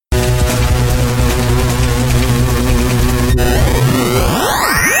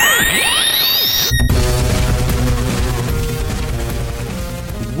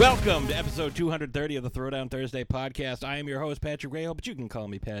episode 230 of the Throwdown Thursday podcast. I am your host, Patrick Grayhill, but you can call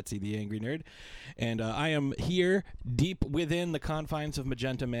me Patsy the Angry Nerd. And I am here deep within the confines of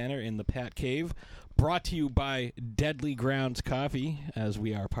Magenta Manor in the Pat Cave, brought to you by Deadly Grounds Coffee, as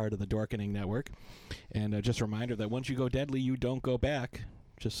we are part of the Dorkening Network. And just a reminder that once you go deadly, you don't go back,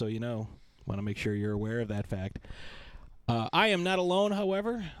 just so you know. Want to make sure you're aware of that fact. I am not alone,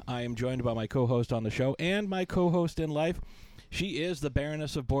 however. I am joined by my co-host on the show and my co-host in life. She is the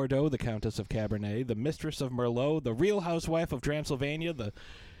Baroness of Bordeaux, the Countess of Cabernet, the Mistress of Merlot, the Real Housewife of Transylvania, the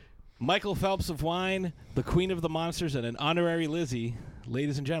Michael Phelps of wine, the Queen of the Monsters, and an honorary Lizzie.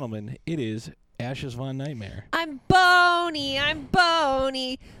 Ladies and gentlemen, it is Ashes Von Nightmare. I'm bony,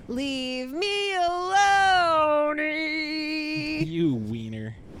 leave me alone. You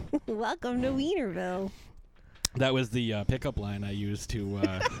wiener. Welcome to Wienerville. That was the pickup line I used to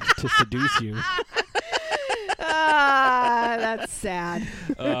seduce you. That's sad.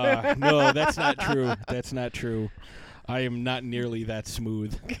 No, that's not true. That's not true. I am not nearly that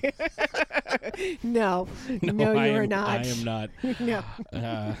smooth. No, you are not. I am not. No.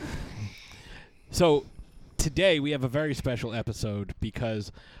 So today we have a very special episode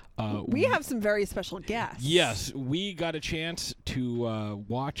because we have some very special guests. Yes, we got a chance to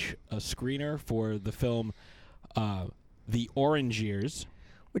watch a screener for the film The Orange Years,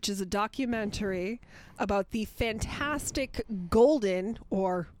 which is a documentary about the fantastic golden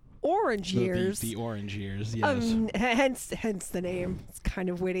or orange years. The orange years, yes. Hence the name. It's kind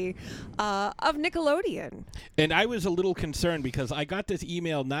of witty. Of Nickelodeon. And I was a little concerned because I got this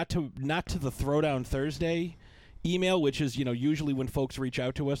email not to the Throwdown Thursday email, which is, usually when folks reach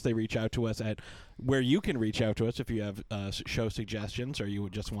out to us, they reach out to us at where you can reach out to us if you have show suggestions or you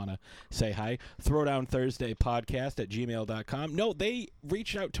would just want to say hi. Throwdown Thursday podcast at gmail.com. No, they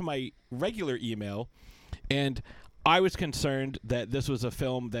reached out to my regular email, and I was concerned that this was a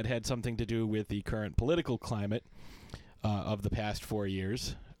film that had something to do with the current political climate of the past 4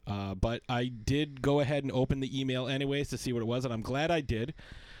 years. But I did go ahead and open the email anyways to see what it was, and I'm glad I did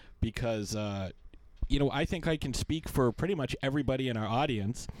because I think I can speak for pretty much everybody in our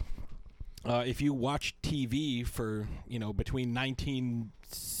audience. If you watch TV for, between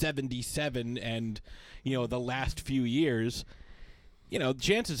 1977 and, the last few years,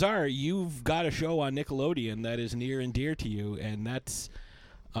 chances are you've got a show on Nickelodeon that is near and dear to you, and that's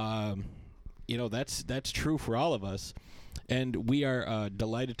true for all of us. And we are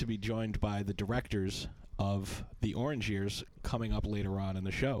delighted to be joined by the directors of The Orange Years coming up later on in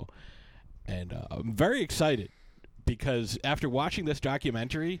the show. And I'm very excited because after watching this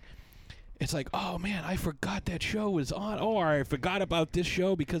documentary, it's like, oh, man, I forgot that show was on. Or I forgot about this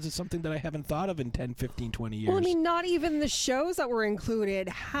show because it's something that I haven't thought of in 10, 15, 20 years. Well, I mean, not even the shows that were included,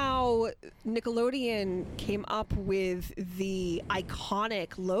 how Nickelodeon came up with the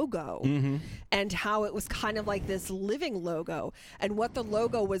iconic logo and how it was kind of like this living logo and what the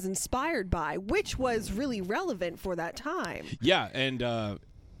logo was inspired by, which was really relevant for that time. Yeah, and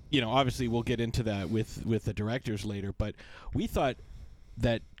obviously we'll get into that with the directors later, but we thought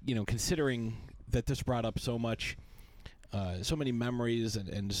that, considering that this brought up so much, so many memories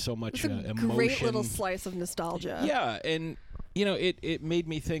and so much emotion. Great little slice of nostalgia. Yeah, and, it made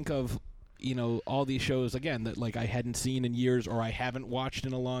me think of, all these shows, again, that, like, I hadn't seen in years or I haven't watched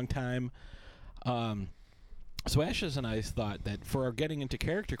in a long time. So Ashes and I thought that for our getting into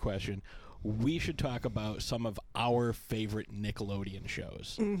character question, we should talk about some of our favorite Nickelodeon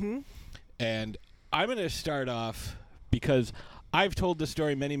shows. Mm-hmm. And I'm going to start off because I've told this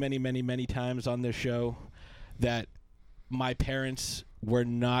story many, many, many, many times on this show that my parents were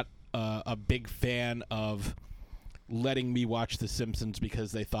not a big fan of letting me watch The Simpsons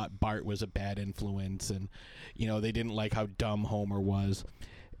because they thought Bart was a bad influence and, they didn't like how dumb Homer was.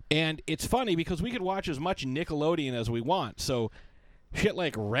 And it's funny because we could watch as much Nickelodeon as we want. So shit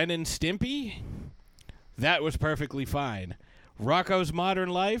like Ren and Stimpy, that was perfectly fine. Rocko's Modern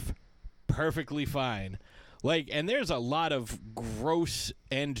Life, perfectly fine. And there's a lot of gross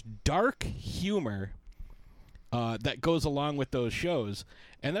and dark humor that goes along with those shows.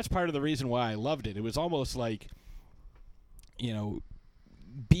 And that's part of the reason why I loved it. It was almost like,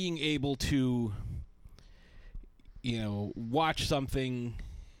 being able to, watch something,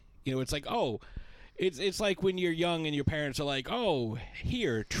 it's like, oh, it's like when you're young and your parents are like, oh,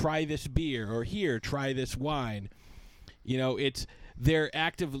 here, try this beer, or here, try this wine. They're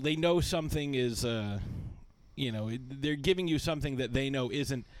active, they know something is, they're giving you something that they know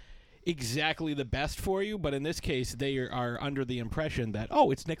isn't exactly the best for you, but in this case, they are under the impression that, oh,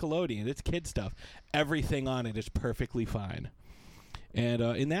 it's Nickelodeon, it's kid stuff. Everything on it is perfectly fine. And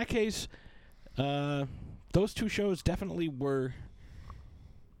in that case, those two shows definitely were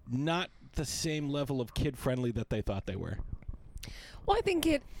not the same level of kid-friendly that they thought they were. Well, I think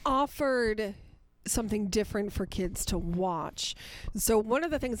it offered something different for kids to watch. So one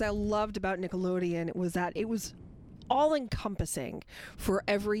of the things I loved about Nickelodeon was that it was all-encompassing for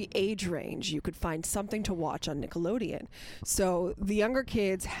every age range. You could find something to watch on Nickelodeon. So the younger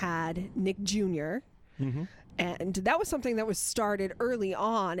kids had Nick Jr., and that was something that was started early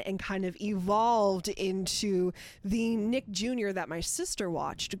on and kind of evolved into the Nick Jr. that my sister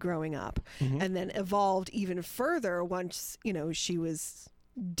watched growing up, and then evolved even further once, she was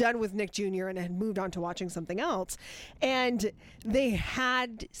done with Nick Jr. and had moved on to watching something else. And they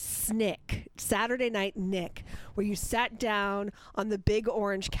had Snick, Saturday Night Nick, where you sat down on the big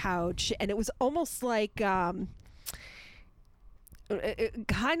orange couch, and it was almost like kind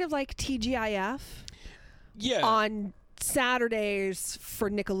of like TGIF. Yeah. On Saturdays for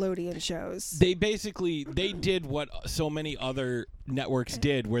Nickelodeon shows. They did what so many other networks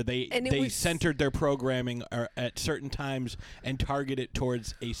did, where they centered their programming at certain times and targeted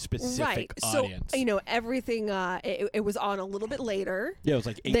towards a specific audience. So, everything, it was on a little bit later. Yeah, it was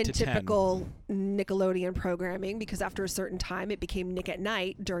like 8 than to 10. typical Nickelodeon programming, because after a certain time it became Nick at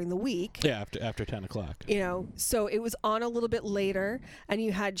Night during the week. Yeah, after 10 o'clock. So it was on a little bit later, and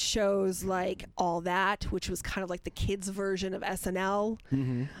you had shows like All That, which was kind of like the kids' version of SNL.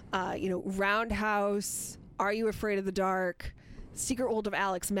 Roundhouse, Are You Afraid of the Dark, Secret World of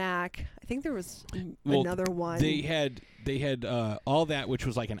Alex Mack. I think there was another one. They had All That, which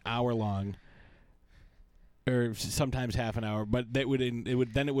was like an hour long, or sometimes half an hour, but it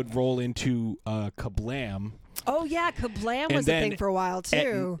would roll into Kablam. Oh yeah, Kablam was a thing for a while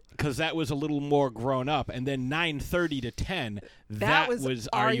too. Because that was a little more grown up, and then 9:30 to 10, that was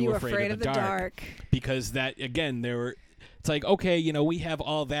Are You Afraid of the Dark? Because that again, it's like, okay, we have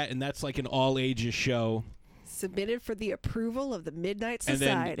All That, and that's like an all ages show. Submitted for the approval of the Midnight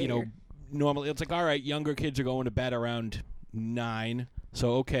Society. And then, normally it's like, all right, younger kids are going to bed around 9.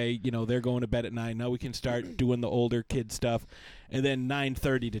 So, okay, they're going to bed at 9. Now we can start doing the older kid stuff. And then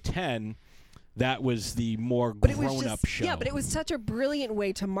 9:30 to 10, that was the more grown-up show. Yeah, but it was such a brilliant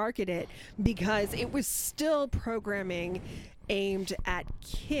way to market it, because it was still programming aimed at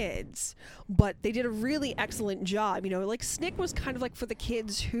kids, but they did a really excellent job. Like Snick was kind of like for the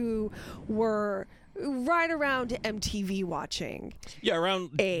kids who were right around MTV watching. Yeah,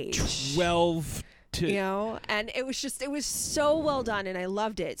 around age 12 to and it was so well done, and I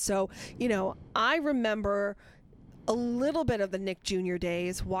loved it. So, I remember a little bit of the Nick Jr.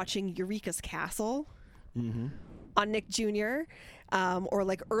 days watching Eureka's Castle on Nick Jr. Or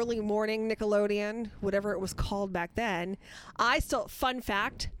like early morning Nickelodeon, whatever it was called back then. Fun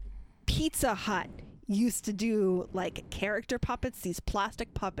fact, Pizza Hut used to do like character puppets, these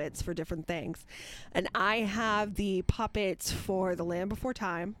plastic puppets for different things. And I have the puppets for The Land Before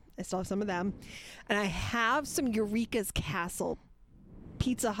Time. I still have some of them. And I have some Eureka's Castle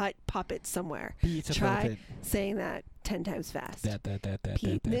Pizza Hut puppets somewhere. Try saying that 10 times fast.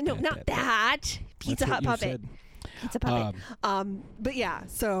 No, not that. Pizza Hut puppet. Pizza puppet. But yeah,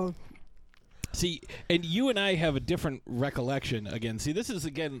 so... See, and you and I have a different recollection. Again, this is,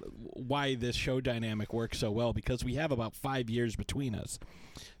 again, why this show dynamic works so well, because we have about 5 years between us.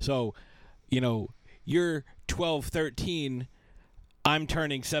 So, you're 12, 13, I'm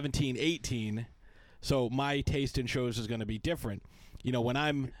turning 17, 18, so my taste in shows is going to be different. When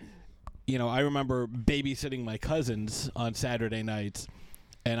I'm, I remember babysitting my cousins on Saturday nights,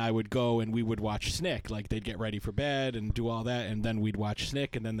 and I would go and we would watch Snick. Like, they'd get ready for bed and do all that, and then we'd watch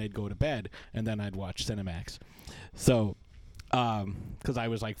Snick, and then they'd go to bed, and then I'd watch Cinemax. So, because I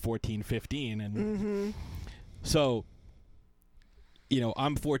was like 14, 15, and so,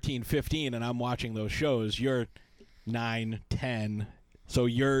 I'm 14, 15, and I'm watching those shows. You're 9, 10, so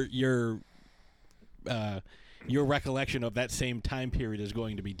your recollection of that same time period is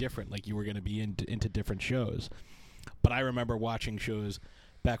going to be different. Like, you were going to be into different shows. But I remember watching shows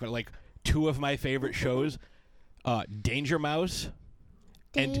back when, like, two of my favorite shows, Danger Mouse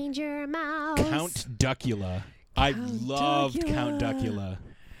and Count Duckula. I loved Count Duckula.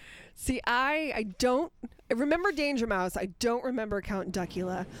 See, I remember Danger Mouse. I don't remember Count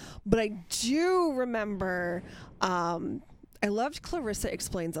Duckula, but I do remember... I loved Clarissa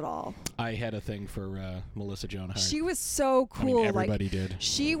Explains It All. I had a thing for Melissa Joan Hart. She was so cool. I mean, everybody did.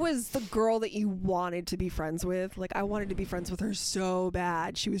 She was the girl that you wanted to be friends with. Like, I wanted to be friends with her so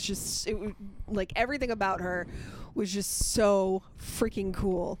bad. She was just, like, everything about her was just so freaking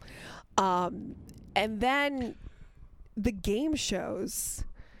cool. And then the game shows.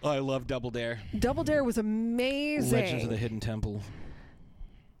 Oh, I love Double Dare. Double Dare was amazing. Legends of the Hidden Temple.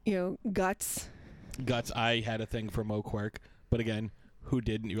 Guts. I had a thing for Mo Quirk. But again, who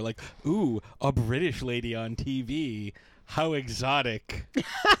didn't. You were like, ooh, a British lady on TV. How exotic.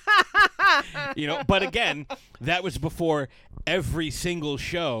 But again, that was before every single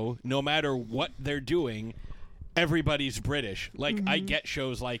show, no matter what they're doing, everybody's British. Like, I get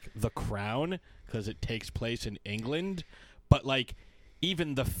shows like The Crown, because it takes place in England, but, like,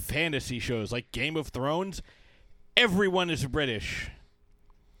 even the fantasy shows, like Game of Thrones, everyone is British.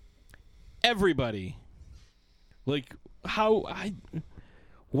 Everybody. Like,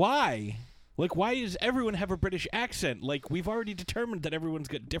 why? Like, why does everyone have a British accent? Like, we've already determined that everyone's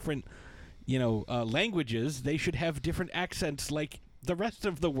got different, languages. They should have different accents like the rest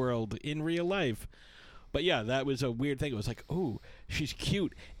of the world in real life. But yeah, that was a weird thing. It was like, oh, she's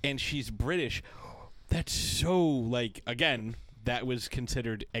cute and she's British. That's so, like, again, that was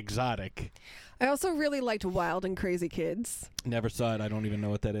considered exotic. I also really liked Wild and Crazy Kids. Never saw it. I don't even know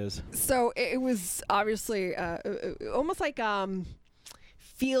what that is. So it was obviously almost like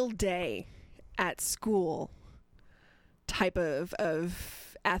field day at school type of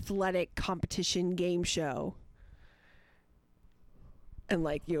athletic competition game show. And,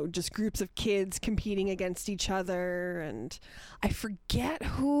 like, just groups of kids competing against each other. And I forget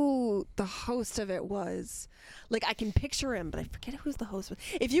who the host of it was. Like, I can picture him, but I forget who's the host was.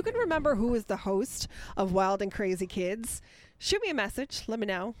 If you can remember who was the host of Wild and Crazy Kids, shoot me a message. Let me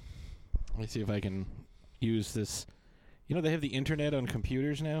know. Let me see if I can use this. They have the internet on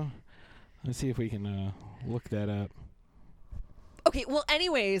computers now. Let's see if we can look that up. Okay, well,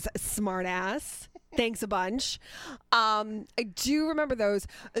 anyways, smartass. Thanks a bunch. I do remember those.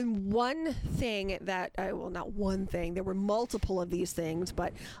 And one thing that, not one thing, there were multiple of these things,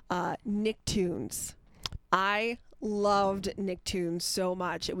 but Nicktoons. I loved Nicktoons so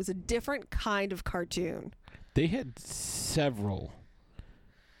much. It was a different kind of cartoon. They had several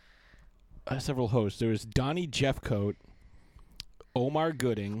hosts. There was Donnie Jeffcoat, Omar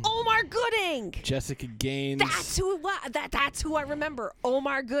Gooding. Omar Gooding! Jessica Gaines. That's who it was. That's who I remember.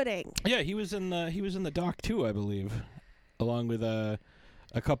 Omar Gooding. Yeah, he was in the doc too, I believe. Along with a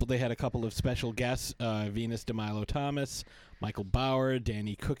couple. They had a couple of special guests: Venus DeMilo Thomas, Michael Bauer,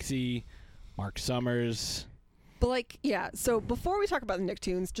 Danny Cooksey, Mark Summers. But so before we talk about the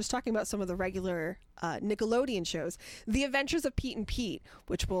Nicktoons, just talking about some of the regular Nickelodeon shows, The Adventures of Pete and Pete,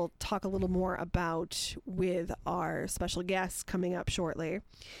 which we'll talk a little more about with our special guests coming up shortly.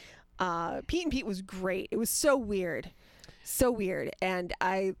 Pete and Pete was great. It was so weird. And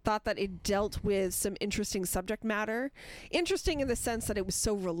I thought that it dealt with some interesting subject matter. Interesting in the sense that it was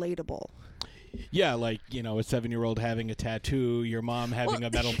so relatable. Yeah, like, a 7-year-old having a tattoo, your mom having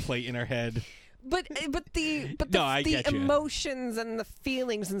a metal plate in her head. But the get you. Emotions and the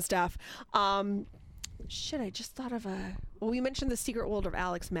feelings and stuff. I just thought of we mentioned The Secret World of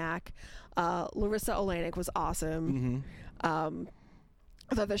Alex Mack. Larissa Oleynik was awesome. Mm-hmm.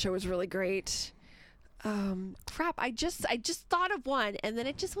 I thought that show was really great. I just thought of one and then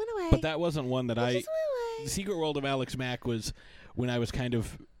it just went away. But that wasn't one that The Secret World of Alex Mack was when I was kind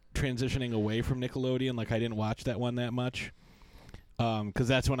of transitioning away from Nickelodeon. Like, I didn't watch that one that much. Because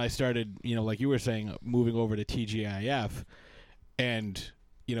that's when I started, like you were saying, moving over to TGIF. And,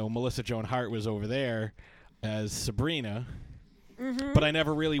 Melissa Joan Hart was over there as Sabrina. Mm-hmm. But I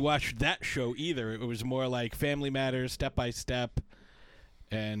never really watched that show either. It was more like Family Matters, Step by Step.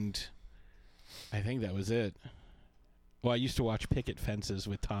 And I think that was it. Well, I used to watch Picket Fences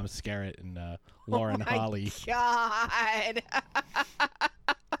with Tom Skerritt and Lauren Holly. God.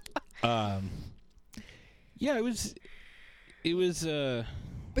 Yeah, it was.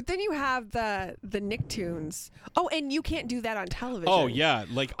 But then you have the Nicktoons. Oh, and you can't do that on television. Oh yeah,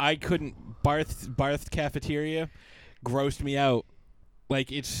 like I couldn't. Barth Cafeteria grossed me out.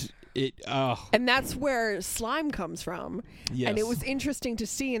 Like And that's where slime comes from. Yes. And it was interesting to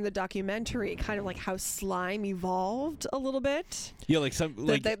see in the documentary kind of like how slime evolved a little bit. Yeah, like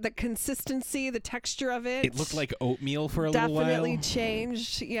the consistency, the texture of it. It looked like oatmeal for a little while. Definitely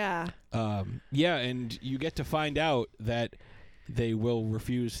changed. Yeah. Yeah, and you get to find out that they will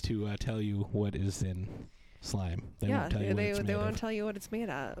refuse to tell you what is in slime. They won't tell you they won't tell you what it's made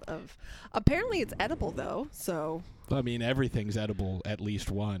of. Apparently, it's edible though. So. I mean, everything's edible at least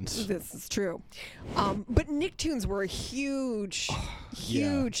once. This is true. But Nicktoons were a huge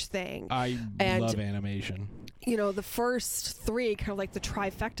thing. I love animation. The first three, kind of like the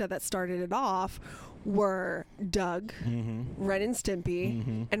trifecta that started it off, were Doug, mm-hmm. Ren and Stimpy,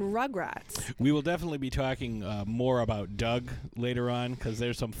 mm-hmm. and Rugrats. We will definitely be talking more about Doug later on because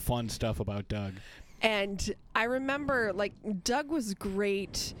there's some fun stuff about Doug. And I remember, Doug was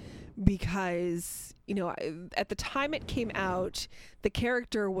great because, at the time it came out, the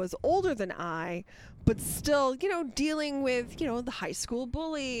character was older than I, but still, dealing with, the high school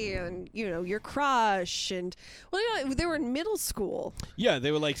bully and, your crush. And, they were in middle school. Yeah,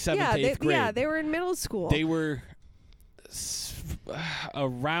 they were like 7th, 8th grade. Yeah, they were in middle school. They were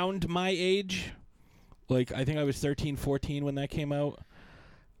around my age. Like, I think I was 13, 14 when that came out.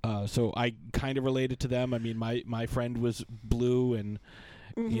 So I kind of related to them. I mean, my friend was blue and,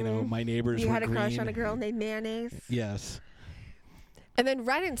 my neighbors were green. You had a crush on a girl named Mayonnaise? Yes. And then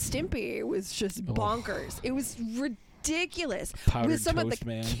Ren and Stimpy was just bonkers. It was ridiculous. Powdered with some Toast of the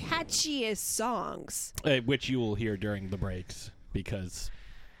Man. catchiest songs. Which you will hear during the breaks because,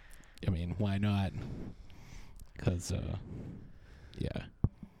 I mean, why not? Because, yeah.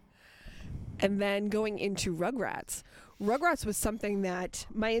 And then going into Rugrats. Rugrats was something that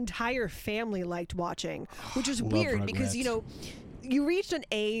my entire family liked watching, which is weird because, you reach an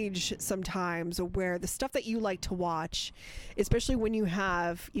age sometimes where the stuff that you like to watch, especially when you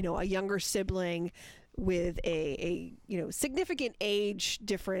have, a younger sibling with a significant age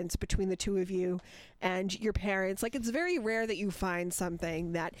difference between the two of you and your parents, like it's very rare that you find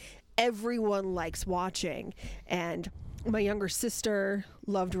something that everyone likes watching. And my younger sister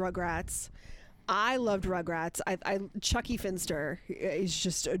loved Rugrats. I loved Rugrats. Chucky Finster is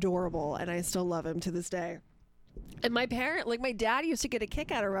just adorable, and I still love him to this day. And my dad used to get a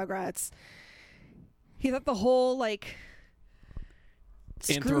kick out of Rugrats. He thought the whole,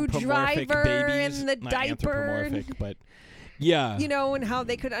 screwdriver and the not diaper. Anthropomorphic, but yeah. And how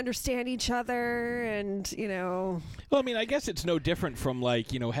they could understand each other and, Well, I mean, I guess it's no different from,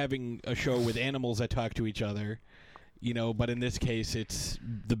 having a show with animals that talk to each other. But in this case, it's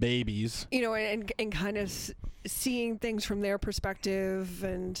the babies. And kind of seeing things from their perspective.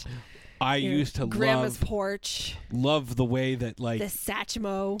 And I used to Grandma's porch. Love the way that, the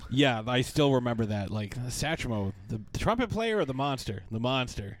Satchmo. Yeah, I still remember that. Like, the Satchmo, the trumpet player or the monster? The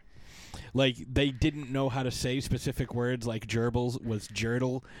monster. Like, they didn't know how to say specific words, like gerbils was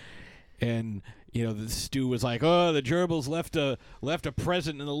jurtle. And, the Stu was like, oh, the gerbils left a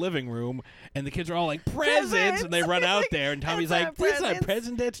present in the living room. And the kids are all like, presents! And they run out there. And Tommy's like, this is not a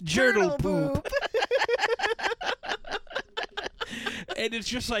present, that's jurtle poop. And it's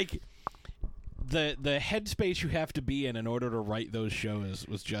just like, the headspace you have to be in order to write those shows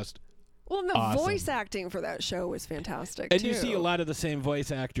was just Well, and the awesome. voice acting for that show was fantastic, and too. you see a lot of the same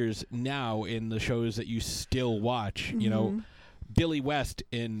voice actors now in the shows that you still watch. You know, Billy West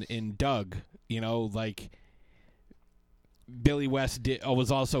in Doug, Billy West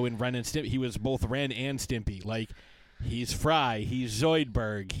was also in Ren and Stimpy. He was both Ren and Stimpy. Like, he's Fry, he's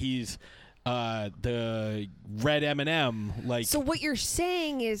Zoidberg, he's the Red M&M. Like, so what you're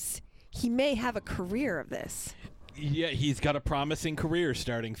saying is he may have a career of this. Yeah, he's got a promising career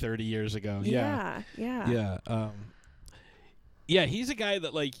starting 30 years ago. Yeah. Yeah, he's a guy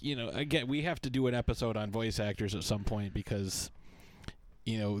that, again, we have to do an episode on voice actors at some point because,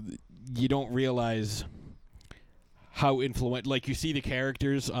 you don't realize how influential, you see the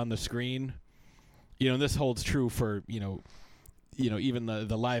characters on the screen, and this holds true for, even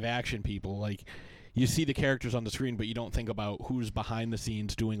the live action people. You see the characters on the screen, but you don't think about who's behind the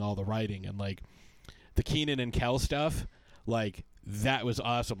scenes doing all the writing. And, the Keenan and Kel stuff, that was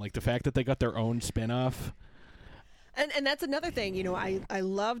awesome. The fact that they got their own spinoff. And that's another thing, I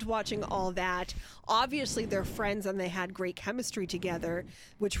loved watching all that. Obviously, they're friends and they had great chemistry together,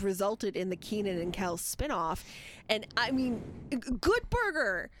 which resulted in the Keenan and Kel spinoff. And, I mean, Good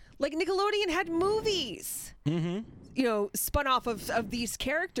Burger. Nickelodeon had movies. Spun off of these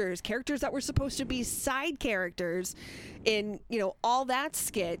characters that were supposed to be side characters in, all that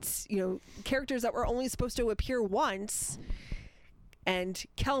skits, characters that were only supposed to appear once. And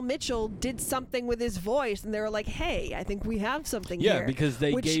Kel Mitchell did something with his voice, and they were like, hey, I think we have something here. Yeah, because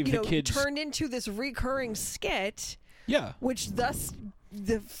they gave the kids... turned into this recurring skit. Yeah. Which thus,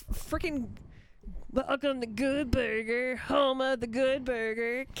 the freaking... Welcome to Good Burger, home of the Good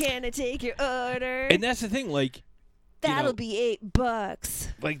Burger. Can I take your order? And that's the thing, that'll be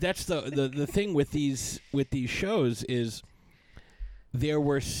 $8. That's the thing with these shows is there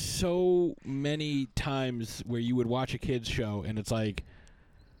were so many times where you would watch a kids show and it's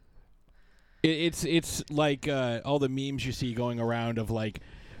it's like all the memes you see going around of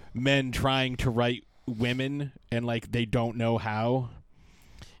men trying to write women and they don't know how.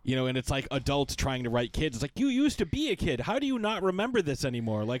 And it's adults trying to write kids. It's you used to be a kid. How do you not remember this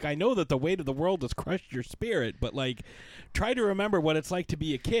anymore? I know that the weight of the world has crushed your spirit, but try to remember what it's like to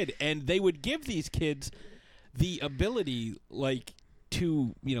be a kid. And they would give these kids the ability,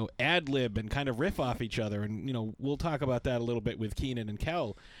 to, ad-lib and kind of riff off each other. And, we'll talk about that a little bit with Keenan and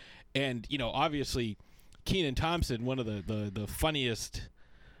Kel. And, you know, obviously Kenan Thompson, one of the funniest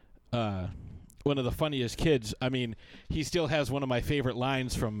kids. I mean, he still has one of my favorite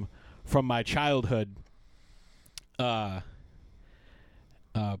lines from my childhood, playing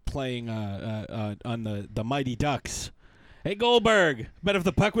on the Mighty Ducks. Hey, Goldberg, bet if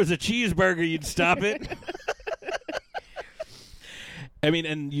the puck was a cheeseburger, you'd stop it. I mean,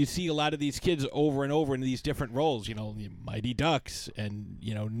 and you see a lot of these kids over and over in these different roles, you know, Mighty Ducks and,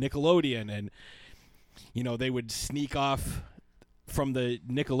 you know, Nickelodeon. And, you know, they would sneak off from the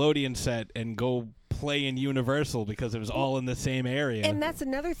Nickelodeon set and go play in Universal because it was all in the same area. And that's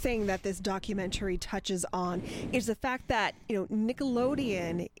another thing that this documentary touches on is the fact that, you know,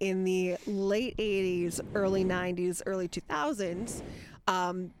 Nickelodeon in the late 80s, early 90s, early 2000s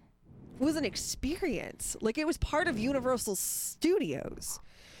was an experience. Like, it was part of Universal Studios.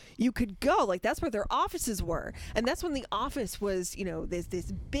 You could go, like, that's where their offices were. And that's when the office was, you know, this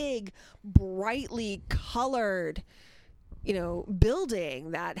big, brightly colored, you know, building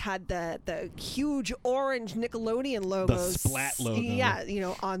that had the huge orange Nickelodeon logos, the Splat logo. Yeah, you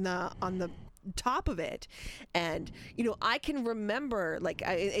know, on the top of it. And, you know, I can remember, like,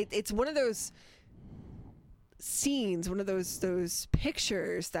 it's one of those scenes, one of those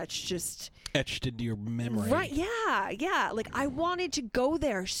pictures that's just etched into your memory. Right, yeah. Like, I wanted to go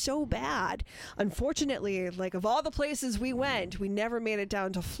there so bad. Unfortunately, like, of all the places we went, we never made it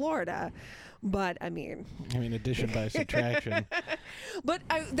down to Florida. But I mean, addition by subtraction. But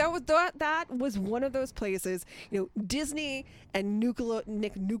that was one of those places. You know, Disney and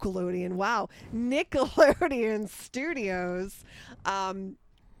Nickelodeon. Wow, Nickelodeon Studios.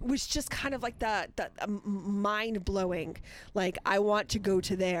 Was just kind of like the mind blowing. Like, I want to go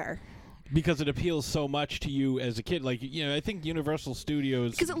to there. Because it appeals so much to you as a kid. Like, you know, I think Universal Studios...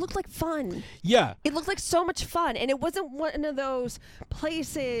 Because it looked like fun. Yeah. It looked like so much fun. And it wasn't one of those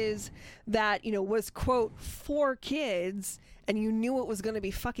places that, you know, was, quote, for kids, and you knew it was going to be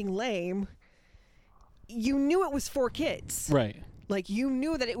fucking lame. You knew it was for kids. Right. Like, you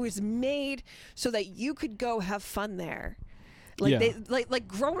knew that it was made so that you could go have fun there. Like, yeah. like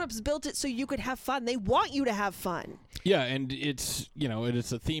grown-ups built it so you could have fun. They want you to have fun. Yeah, and it's, you know,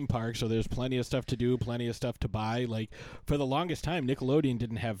 it's a theme park, so there's plenty of stuff to do, plenty of stuff to buy. Like, for the longest time, Nickelodeon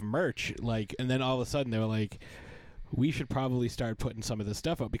didn't have merch. Like, and then all of a sudden they were like, we should probably start putting some of this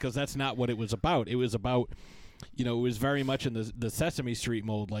stuff up, because that's not what it was about. It was about, you know, it was very much in the Sesame Street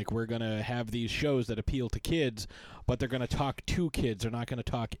mold. Like, we're going to have these shows that appeal to kids, but they're going to talk to kids. They're not going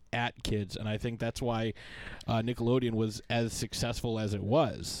to talk at kids. And I think that's why Nickelodeon was as successful as it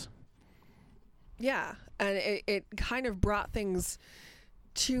was. Yeah, and it kind of brought things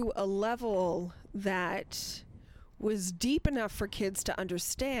to a level that was deep enough for kids to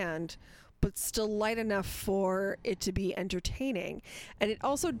understand, but still light enough for it to be entertaining. And it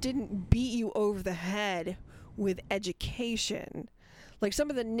also didn't beat you over the head with education. Like,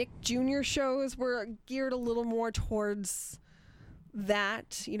 some of the Nick Jr. shows were geared a little more towards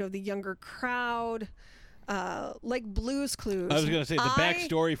that, you know, the younger crowd. Like Blue's Clues. I was going to say, the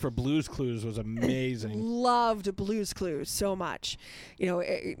backstory for Blue's Clues was amazing. Loved Blue's Clues so much. You know,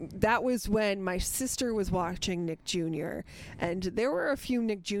 that was when my sister was watching Nick Jr., and there were a few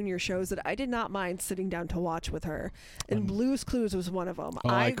Nick Jr. shows that I did not mind sitting down to watch with her, and Blue's Clues was one of them.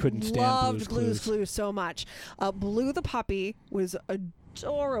 I couldn't stand loved Blue's Clues so much. Blue the puppy was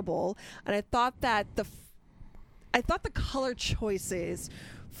adorable, and I thought that the color choices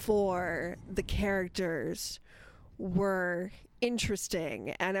for the characters were interesting,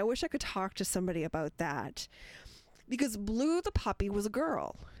 and I wish I could talk to somebody about that, because Blue the puppy was a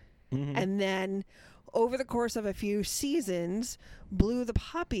girl. Mm-hmm. And then over the course of a few seasons, Blue the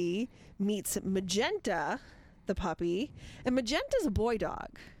puppy meets Magenta the puppy, and Magenta's a boy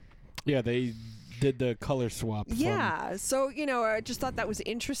dog. Yeah, they did the color swap. Yeah, so, you know, I just thought that was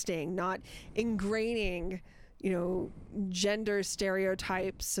interesting, not ingraining, you know, gender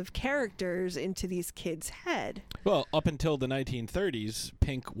stereotypes of characters into these kids' head. Well, up until the 1930s,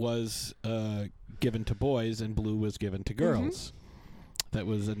 pink was given to boys and blue was given to girls. Mm-hmm. That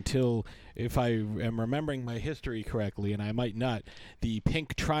was until, if I am remembering my history correctly, and I might not, the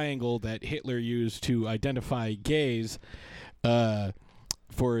pink triangle that Hitler used to identify gays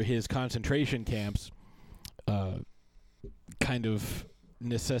for his concentration camps kind of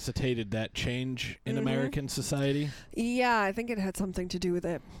necessitated that change in American society. Yeah, I think it had something to do with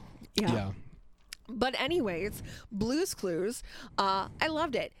it. Yeah. But anyways, Blue's Clues, I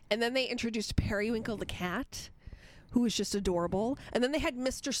loved it. And then they introduced Periwinkle the cat, who was just adorable. And then they had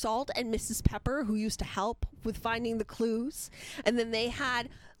Mr. Salt and Mrs. Pepper, who used to help with finding the clues. And then they had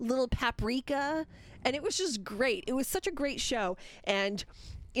little Paprika, and it was just great. It was such a great show. And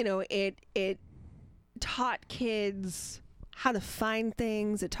it taught kids how to find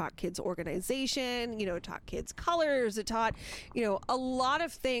things. It taught kids organization. It taught kids colors. It taught a lot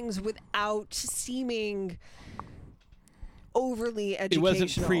of things without seeming overly educational. It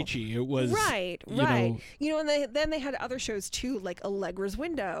wasn't preachy. It was right. And then they had other shows too, like Allegra's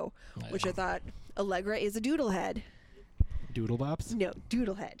Window, which I thought Allegra is a doodlehead. Doodlebops? No,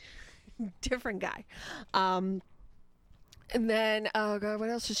 doodlehead, different guy. And then, oh god, what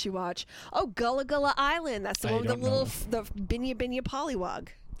else did she watch? Oh, Gullah Gullah Island. That's the one with the Binya Binya Pollywog.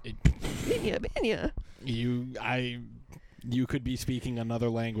 Binya. You could be speaking another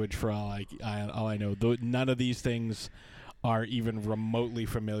language for all I know. None of these things are even remotely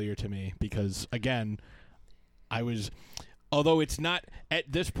familiar to me because, again, although it's not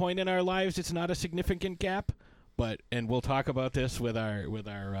at this point in our lives, it's not a significant gap. And we'll talk about this with our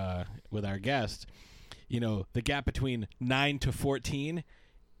guests. The gap between 9 to 14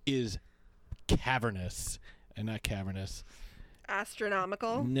 is cavernous, and not cavernous.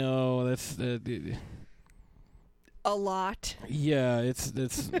 Astronomical. No, that's a lot. Yeah, it's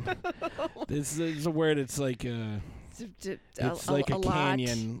a word. It's like it's like a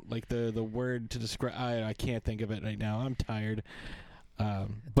canyon. Like the word to describe. I can't think of it right now. I'm tired.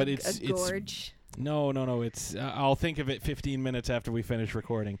 But it's gorge. No. It's I'll think of it 15 minutes after we finish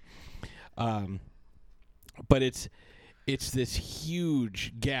recording. But it's this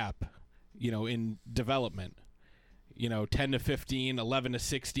huge gap, in development. 10 to 15, 11 to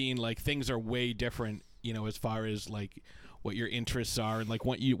 16, like things are way different, as far as like what your interests are, and like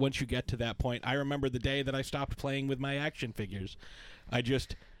once you get to that point. I remember the day that I stopped playing with my action figures.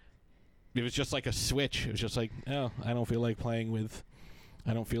 It was just like a switch. It was just like, oh, I don't feel like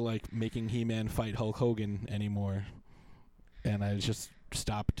making He-Man fight Hulk Hogan anymore. And I just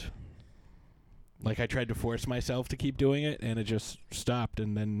stopped. Like, I tried to force myself to keep doing it, and it just stopped.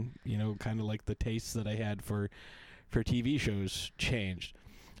 And then, kind of like the tastes that I had for TV shows changed.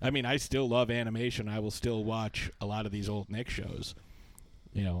 I mean, I still love animation. I will still watch a lot of these old Nick shows.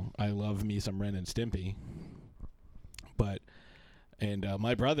 I love me some Ren and Stimpy. And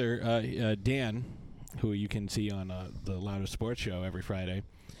my brother, Dan, who you can see on the Loudest Sports Show every Friday,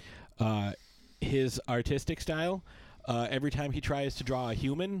 his artistic style, every time he tries to draw a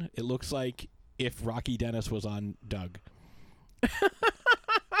human, it looks like if Rocky Dennis was on Doug.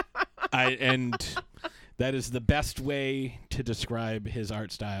 And that is the best way to describe his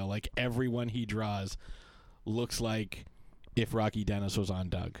art style. Like, everyone he draws looks like if Rocky Dennis was on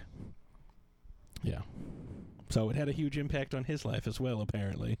Doug. Yeah. So it had a huge impact on his life as well,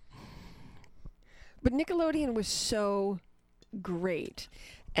 apparently. But Nickelodeon was so great,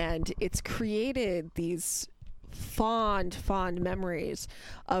 and it's created these fond memories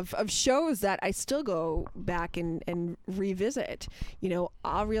of shows that I still go back and revisit.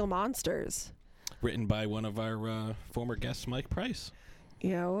 All Real Monsters. Written by one of our former guests, Mike Price.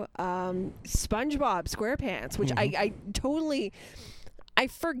 SpongeBob SquarePants, which I totally... I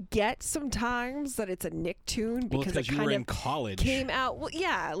forget sometimes that it's a Nicktoon because it you kind were of in college. Came out. Well,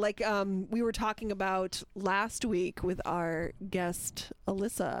 yeah, like we were talking about last week with our guest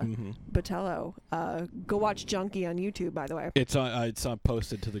Alyssa Botello. Go watch Junkie on YouTube, by the way. It's on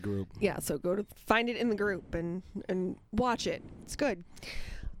posted to the group. Yeah, so go to find it in the group and watch it. It's good.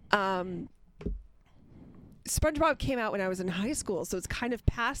 SpongeBob came out when I was in high school, so it's kind of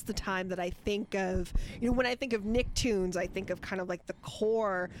past the time that I think of, when I think of Nicktoons, I think of kind of like the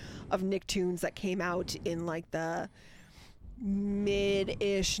core of Nicktoons that came out in like the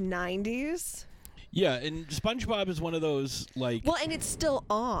mid-ish 90s. Yeah, and SpongeBob is one of those, like... Well, and it's still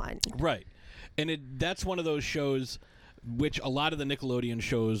on. Right. And that's one of those shows, which a lot of the Nickelodeon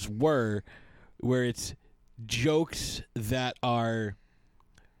shows were, where it's jokes that are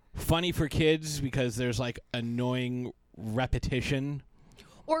funny for kids because there's like annoying repetition,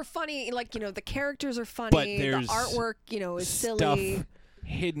 or funny, like the characters are funny, but there's the artwork is stuff silly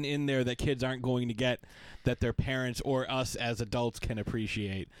hidden in there that kids aren't going to get, that their parents or us as adults can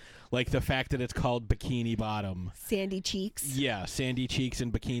appreciate, like the fact that it's called Bikini Bottom. Sandy Cheeks. Yeah, Sandy Cheeks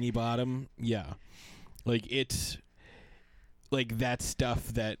and Bikini Bottom. Yeah, like it's like that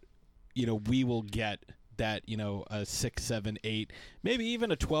stuff that we will get that a 6, 7, 8, maybe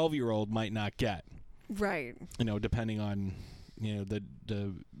even a 12-year-old might not get. Right. Depending on the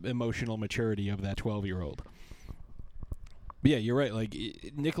emotional maturity of that 12-year-old. Yeah, you're right. Like,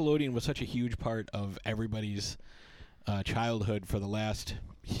 Nickelodeon was such a huge part of everybody's childhood for the last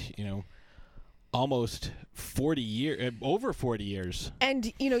almost 40 years, over 40 years.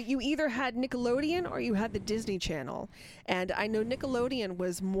 And, you either had Nickelodeon or you had the Disney Channel. And I know Nickelodeon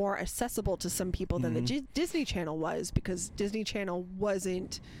was more accessible to some people than the Disney Channel was, because Disney Channel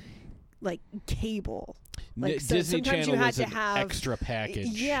wasn't like cable. Like, Disney Channel was an extra package.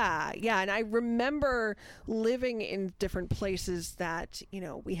 Yeah. And I remember living in different places that,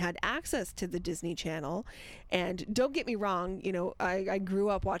 we had access to the Disney Channel. And don't get me wrong, I grew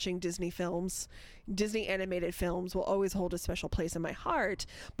up watching Disney films. Disney animated films will always hold a special place in my heart.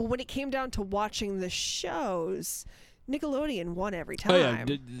 But when it came down to watching the shows, Nickelodeon won every time.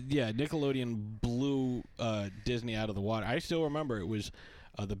 Oh, yeah. Nickelodeon blew Disney out of the water. I still remember it was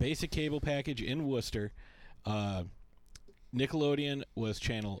the basic cable package in Worcester. Nickelodeon was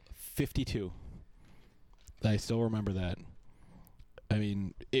channel 52. I still remember that. I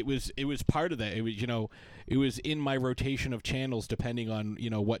mean, it was part of that. It was, it was in my rotation of channels depending on,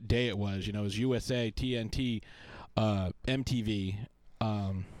 what day it was. It was USA, TNT, MTV,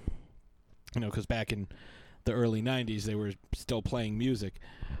 because back in the early 90s they were still playing music.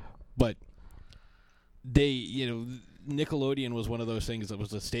 But Nickelodeon was one of those things that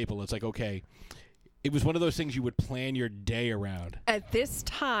was a staple. It's like, okay, it was one of those things you would plan your day around. At this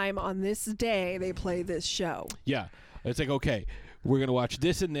time, on this day, they play this show. Yeah. It's like, okay, we're going to watch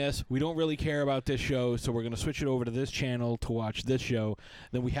this and this. We don't really care about this show, so we're going to switch it over to this channel to watch this show.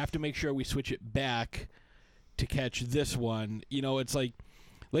 Then we have to make sure we switch it back to catch this one. It's like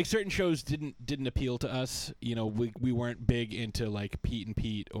certain shows didn't appeal to us. We weren't big into like Pete and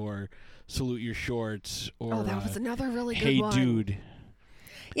Pete or Salute Your Shorts or that was another really good Hey one. Dude.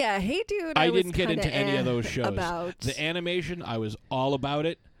 Yeah, Hey Dude. I didn't get into any of those shows. About the animation, I was all about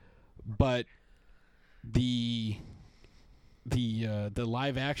it, but the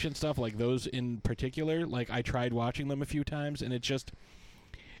live action stuff, like those in particular, like I tried watching them a few times, and it's just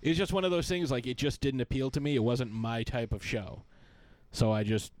one of those things. Like, it just didn't appeal to me. It wasn't my type of show, so I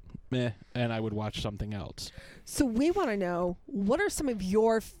just and I would watch something else. So we want to know, what are some of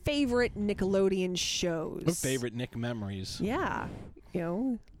your favorite Nickelodeon shows? What favorite Nick memories? Yeah.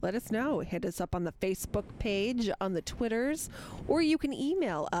 Let us know. Hit us up on the Facebook page, on the Twitters, or you can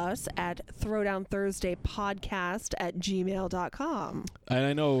email us at throwdownthursdaypodcast@gmail.com. And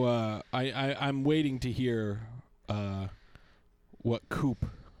I know I'm waiting to hear what Coop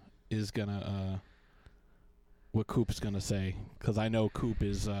is gonna say, because I know Coop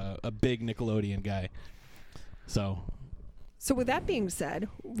is a big Nickelodeon guy. So with that being said,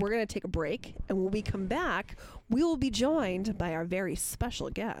 we're going to take a break, and when we come back, we will be joined by our very special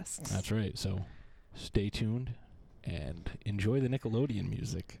guests. That's right. So stay tuned and enjoy the Nickelodeon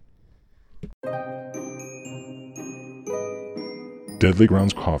music. Deadly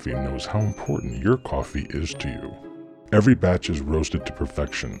Grounds Coffee knows how important your coffee is to you. Every batch is roasted to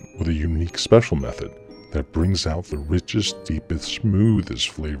perfection with a unique special method that brings out the richest, deepest, smoothest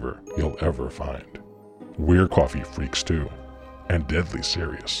flavor you'll ever find. We're coffee freaks too, and deadly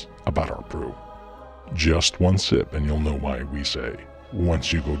serious about our brew. Just one sip and you'll know why we say,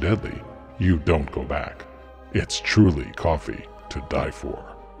 once you go deadly, you don't go back. It's truly coffee to die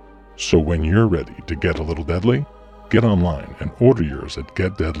for. So when you're ready to get a little deadly, get online and order yours at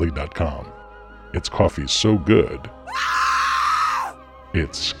getdeadly.com. It's coffee so good,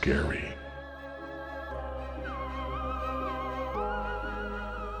 it's scary.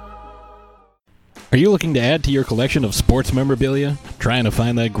 Are you looking to add to your collection of sports memorabilia? Trying to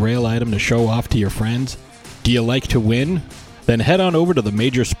find that grail item to show off to your friends? Do you like to win? Then head on over to the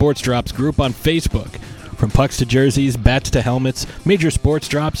Major Sports Drops group on Facebook. From pucks to jerseys, bats to helmets, Major Sports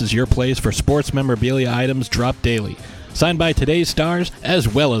Drops is your place for sports memorabilia items dropped daily, signed by today's stars as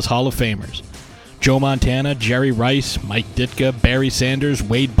well as Hall of Famers. Joe Montana, Jerry Rice, Mike Ditka, Barry Sanders,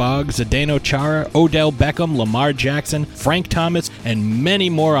 Wade Boggs, Zdeno Chara, Odell Beckham, Lamar Jackson, Frank Thomas, and many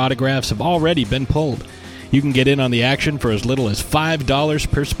more autographs have already been pulled. You can get in on the action for as little as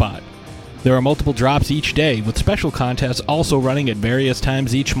 $5 per spot. There are multiple drops each day, with special contests also running at various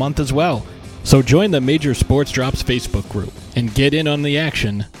times each month as well. So join the Major Sports Drops Facebook group and get in on the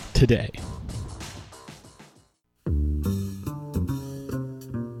action today.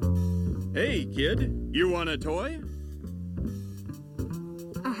 Hey, kid, you want a toy?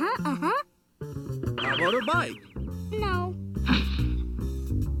 Uh-huh. How about a bike? No.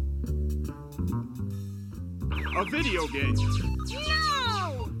 A video game?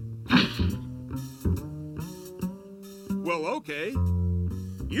 No! Well, okay.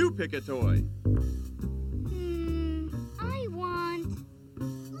 You pick a toy. I want...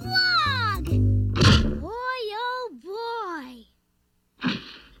 Log! Boy, oh boy!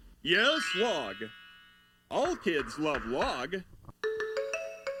 Yes, Log. All kids love Log.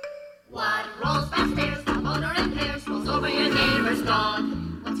 What rolls fast stairs, the motor impairs, rolls over your neighbor's dog.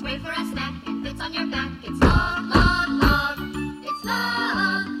 What's great for a snack and fits on your back? It's long, long, long. It's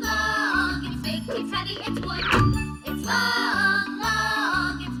long, long. It's big, it's heavy, it's wood. It's long,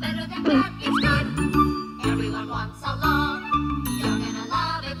 long. It's better than bad, it's good. Everyone wants a log. You're gonna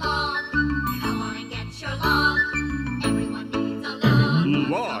love it long. Come on and get your log. Everyone needs a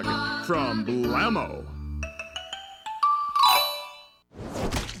log. Log from Blammo.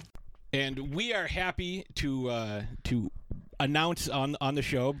 And we are happy to announce on the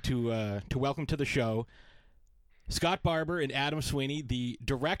show to welcome to the show Scott Barber and Adam Sweeney, the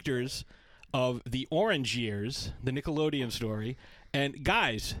directors of The Orange Years, the Nickelodeon story. And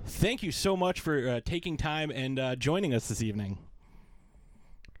guys, thank you so much for taking time and joining us this evening.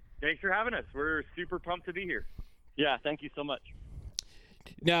 Thanks for having us. We're super pumped to be here. Yeah, thank you so much.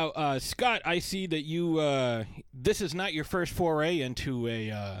 Now, Scott, I see that you this is not your first foray into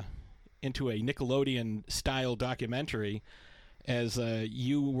a Nickelodeon-style documentary, as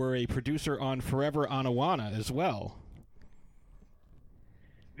you were a producer on Forever on Awana as well.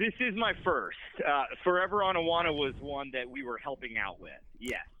 This is my first. Forever on Awana was one that we were helping out with.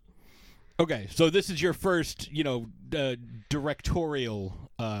 Yes. Okay, so this is your first, directorial.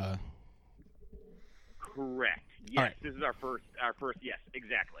 Correct. Yes, All right. This is our first. Yes,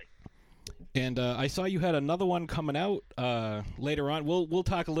 exactly. And I saw you had another one coming out later on. We'll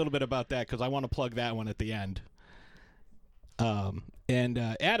talk a little bit about that because I want to plug that one at the end. And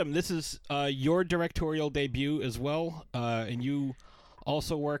Adam, this is your directorial debut as well, and you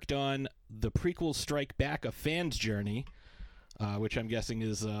also worked on the prequel Strike Back: A Fan's Journey, which I'm guessing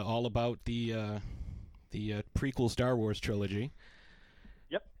is all about the prequel Star Wars trilogy.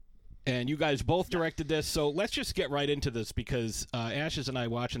 Yep. And you guys both directed this, so let's just get right into this because Ashes and I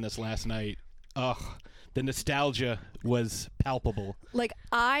watching this last night, the nostalgia was palpable. Like,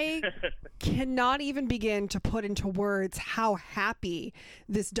 I cannot even begin to put into words how happy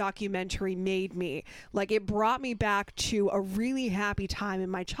this documentary made me. Like, it brought me back to a really happy time in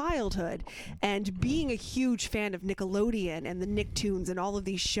my childhood. And being a huge fan of Nickelodeon and the Nicktoons and all of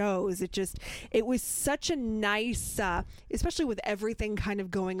these shows, it was such a nice, especially with everything kind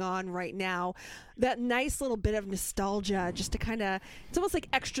of going on right now, that nice little bit of nostalgia just to kind of, it's almost like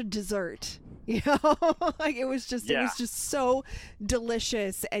extra dessert. Like it was just so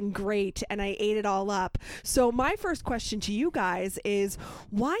delicious and great, and I ate it all up. So my first question to you guys is,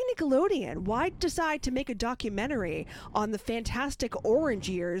 why Nickelodeon? Why decide to make a documentary on the fantastic orange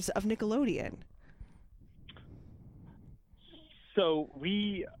years of Nickelodeon? So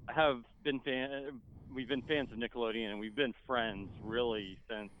we have been we've been fans of Nickelodeon, and we've been friends really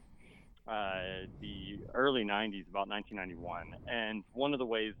since the early 90s, about 1991. And one of the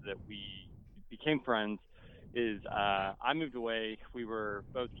ways that we became friends is I moved away. We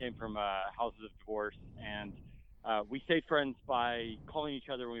both came from houses of divorce, and we stayed friends by calling each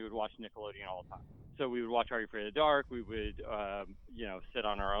other when we would watch Nickelodeon all the time. So we would watch Are You Afraid of the Dark? We would sit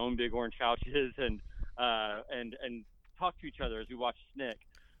on our own big orange couches and talk to each other as we watched Snick.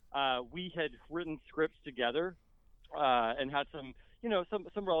 We had written scripts together and had some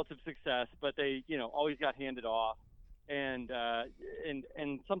relative success, but they always got handed off. And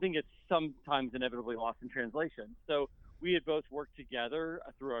something gets sometimes inevitably lost in translation. So we had both worked together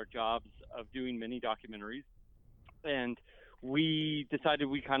through our jobs of doing many documentaries, and we decided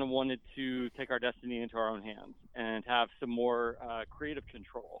we kind of wanted to take our destiny into our own hands and have some more creative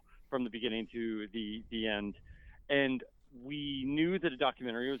control from the beginning to the end. And we knew that a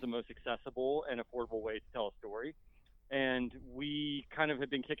documentary was the most accessible and affordable way to tell a story. And we kind of had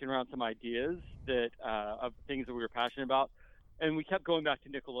been kicking around some ideas of things that we were passionate about. And we kept going back to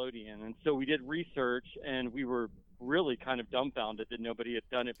Nickelodeon. And so we did research, and we were really kind of dumbfounded that nobody had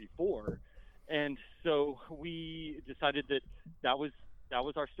done it before. And so we decided that was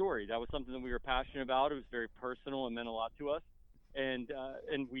our story. That was something that we were passionate about. It was very personal and meant a lot to us. And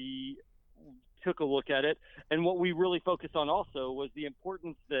we took a look at it. And what we really focused on also was the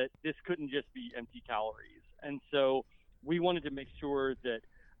importance that this couldn't just be empty calories. And so we wanted to make sure that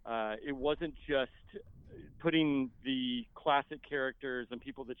it wasn't just putting the classic characters and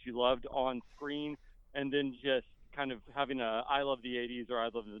people that you loved on screen and then just kind of having a I love the 80s or I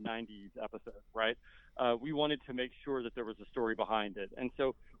love the 90s episode, right? We wanted to make sure that there was a story behind it. And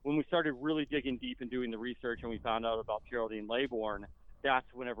so when we started really digging deep and doing the research and we found out about Geraldine Laybourne, that's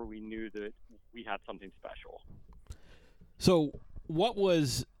whenever we knew that we had something special. So what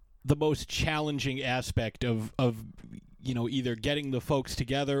was the most challenging aspect of either getting the folks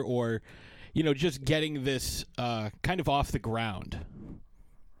together or just getting this kind of off the ground?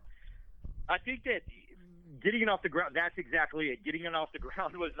 I think that getting it off the ground, that's exactly it. Getting it off the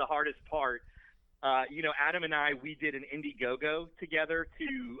ground was the hardest part. Adam and I, we did an Indiegogo together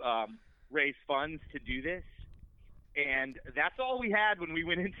to raise funds to do this. And that's all we had when we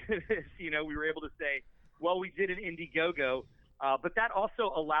went into this. We were able to say, well, we did an Indiegogo, but that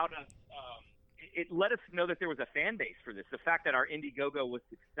also allowed us, it let us know that there was a fan base for this. The fact that our Indiegogo was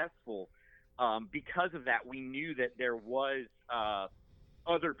successful, because of that, we knew that there was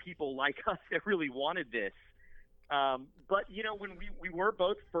other people like us that really wanted this. But, when we were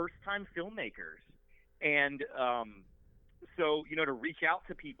both first-time filmmakers, and so, to reach out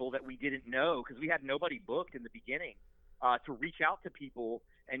to people that we didn't know, because we had nobody booked in the beginning, to reach out to people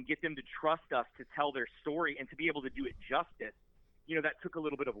and get them to trust us to tell their story and to be able to do it justice, that took a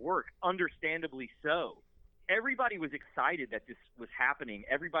little bit of work, understandably so. Everybody was excited that this was happening.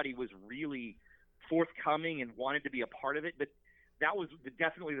 Everybody was really forthcoming and wanted to be a part of it, but that was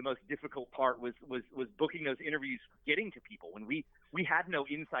definitely the most difficult part was booking those interviews, getting to people. When we had no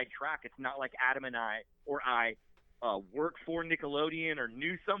inside track. It's not like Adam and I worked for Nickelodeon or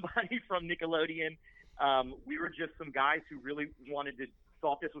knew somebody from Nickelodeon. We were just some guys who really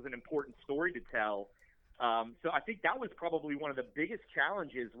thought this was an important story to tell. So I think that was probably one of the biggest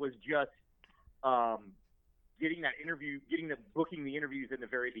challenges, was just getting booking the interviews in the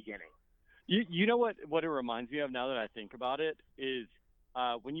very beginning. You know what it reminds me of, now that I think about it, is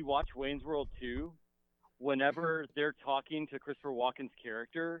when you watch Wayne's World 2, whenever they're talking to Christopher Walken's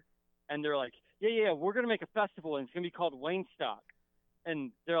character, and they're like, yeah, we're going to make a festival, and it's going to be called Waynestock.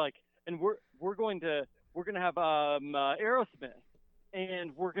 And they're like, and we're going to have Aerosmith,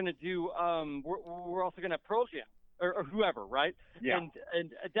 and we're going to do we're also going to have Pearl Jam or whoever, right? Yeah.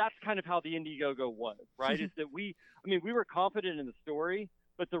 And that's kind of how the Indiegogo was, right? Is that we were confident in the story,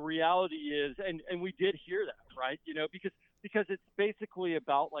 but the reality is, and we did hear that, right? Because it's basically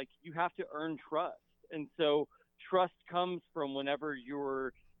about, like, you have to earn trust, and so trust comes from whenever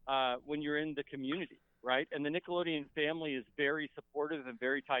you're when you're in the community, right? And the Nickelodeon family is very supportive and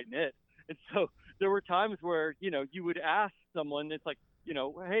very tight knit. And so there were times where, you would ask someone, it's like,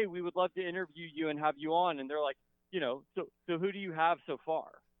 hey, we would love to interview you and have you on. And they're like, so who do you have so far?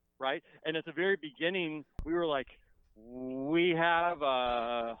 Right. And at the very beginning, we were like, we have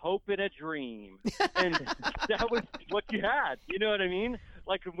a hope and a dream. And that was what you had. You know what I mean?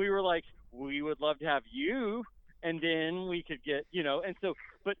 Like, we were like, we would love to have you. And then we could get, and so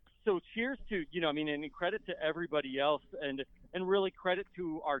cheers to, and credit to everybody else, and really credit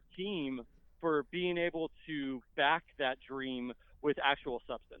to our team for being able to back that dream with actual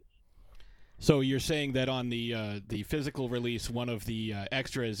substance. So you're saying that on the physical release, one of the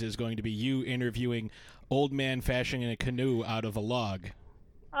extras is going to be you interviewing Old Man fashioning a canoe out of a log.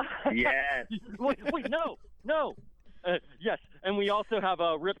 Yes. Wait, no. Yes, and we also have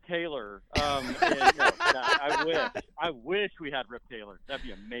Rip Taylor. I wish we had Rip Taylor. That'd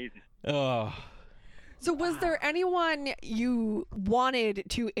be amazing. Oh. So was there anyone you wanted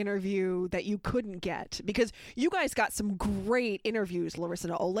to interview that you couldn't get? Because you guys got some great interviews. Larissa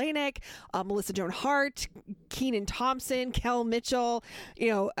Olenek, Melissa Joan Hart, Kenan Thompson, Kel Mitchell,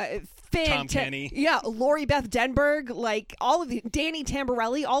 Tom Kenny. Yeah, Lori Beth Denberg, like all of the, Danny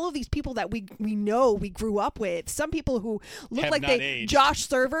Tamborelli, all of these people that we know, we grew up with. Some people who look Have like not they, aged. Josh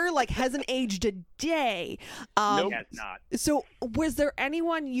Server, like hasn't aged a day. Nope, has not. So was there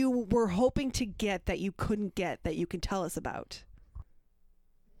anyone you were hoping to get that you couldn't get that you can tell us about?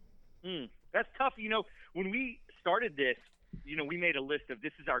 That's tough. When we started this, we made a list of,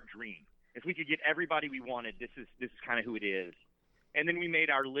 this is our dream. If we could get everybody we wanted, this is kind of who it is. And then we made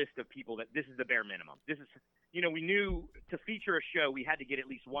our list of people that this is the bare minimum. This is, we knew to feature a show, we had to get at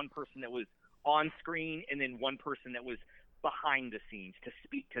least one person that was on screen and then one person that was behind the scenes to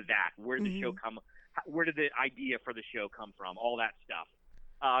speak to that. Where did the show come? Where did the idea for the show come from? All that stuff.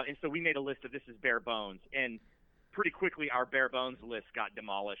 And so we made a list of, this is bare bones. And pretty quickly our bare bones list got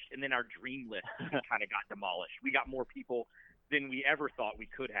demolished. And then our dream list kind of got demolished. We got more people than we ever thought we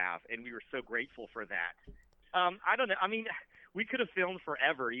could have. And we were so grateful for that. I don't know. I mean, we could have filmed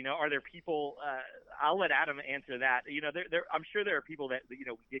forever. Are there people, I'll let Adam answer that. I'm sure there are people that, we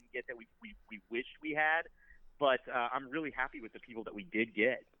didn't get that we wished we had, but I'm really happy with the people that we did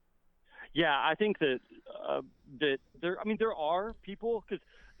get. Yeah, I think that there are people, because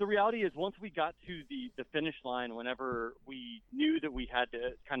the reality is once we got to the finish line, whenever we knew that we had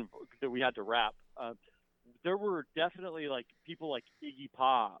to wrap, there were definitely like people like Iggy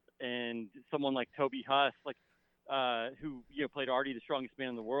Pop and someone like Toby Huss, like who played Artie, the strongest man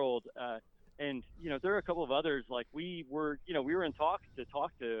in the world, and there are a couple of others. Like we were in talks to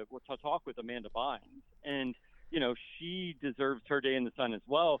talk with Amanda Bynes, and she deserves her day in the sun as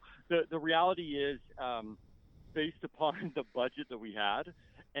well. The reality is, based upon the budget that we had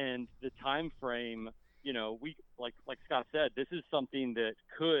and the time frame. We like Scott said, this is something that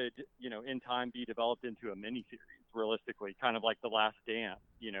could, in time be developed into a miniseries, realistically, kind of like The Last Dance,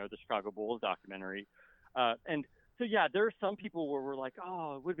 the Chicago Bulls documentary. And so, yeah, there are some people where we're like,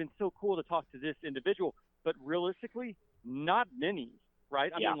 oh, it would have been so cool to talk to this individual, but realistically, not many,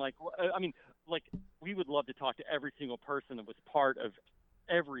 right? I mean, we would love to talk to every single person that was part of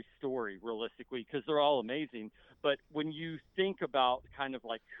every story, realistically, because they're all amazing. But when you think about kind of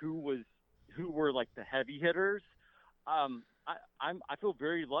like who were like the heavy hitters, I feel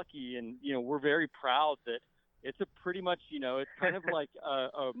very lucky, and we're very proud that it's a pretty much it's kind of like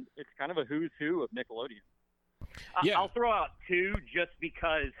it's kind of a who's who of Nickelodeon. Yeah. I'll throw out two just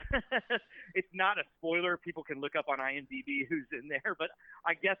because it's not a spoiler. People can look up on IMDb who's in there, but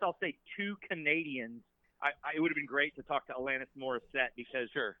I guess I'll say two Canadians. It would have been great to talk to Alanis Morissette because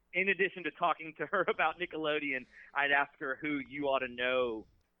in addition to talking to her about Nickelodeon, I'd ask her who You Ought to Know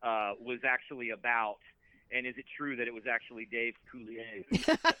was actually about, and is it true that it was actually Dave Coulier?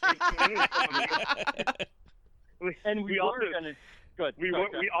 And we also good.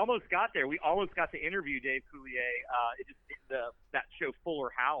 We almost got there. We almost got to interview Dave Coulier. That show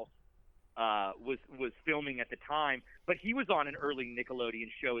Fuller House was filming at the time, but he was on an early Nickelodeon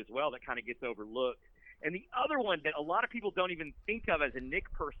show as well that kind of gets overlooked. And the other one that a lot of people don't even think of as a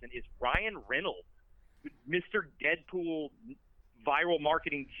Nick person is Ryan Reynolds, Mr. Deadpool, viral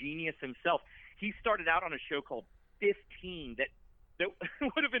marketing genius himself. He started out on a show called 15 that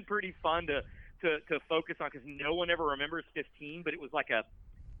would have been pretty fun to focus on because no one ever remembers 15, but it was like a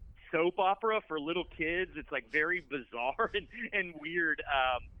soap opera for little kids. It's like very bizarre and weird.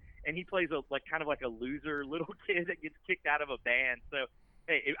 And he plays kind of like a loser little kid that gets kicked out of a band. So,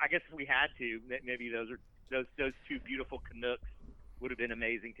 hey, I guess if we had to, maybe those two beautiful Canucks would have been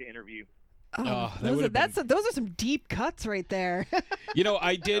amazing to interview. Oh, those are some deep cuts right there.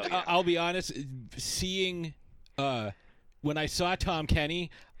 I did. I'll be honest. Seeing when I saw Tom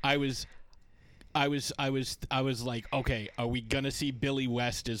Kenny, I was like, okay, are we gonna see Billy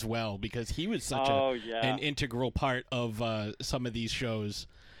West as well? Because he was such an integral part of some of these shows.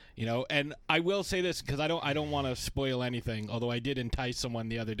 And I will say this because I don't want to spoil anything. Although I did entice someone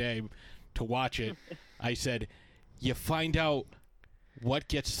the other day to watch it. I said, you find out what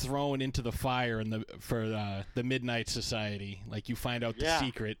gets thrown into the fire for the Midnight Society. Like you find out the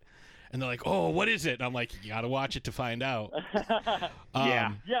secret, and they're like, "Oh, what is it?" And I'm like, "You got to watch it to find out."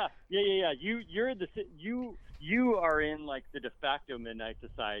 Yeah. You are in like the de facto Midnight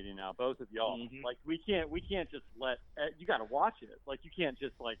Society now, both of y'all. Mm-hmm. Like we can't just let you got to watch it. Like you can't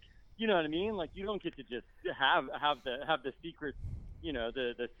just like you know what I mean. Like you don't get to just have the secret,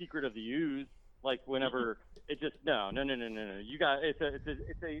 the secret of the ooze. Like whenever it just no. You got it's a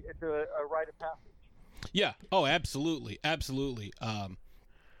rite of passage. Yeah. Oh, absolutely.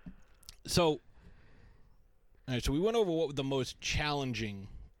 So, all right. So we went over what the most challenging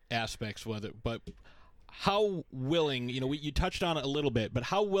aspects was, but how willing? You touched on it a little bit, but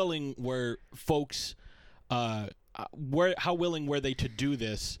how willing were folks? How willing were they to do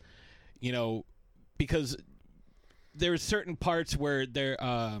this? Because there's certain parts where there.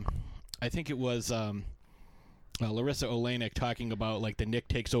 I think it was Larissa Oleynik talking about like the Nick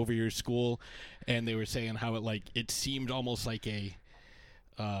Takes Over Your School, and they were saying how it seemed almost like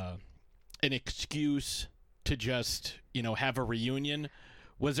an excuse to just have a reunion.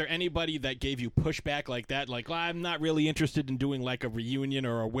 Was there anybody that gave you pushback like that? Like, well, I'm not really interested in doing like a reunion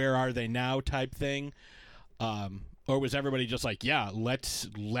or a Where Are They Now type thing, or was everybody just like, yeah, let's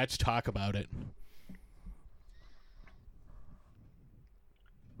talk about it?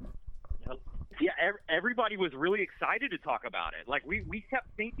 Yeah, everybody was really excited to talk about it. Like we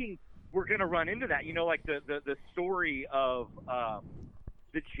kept thinking we're going to run into that. Like the story of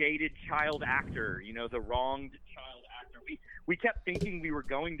the jaded child actor. The wronged child actor. We kept thinking we were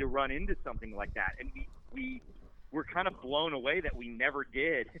going to run into something like that, and we were kind of blown away that we never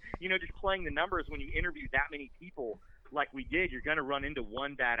did. Just playing the numbers when you interview that many people like we did, you're going to run into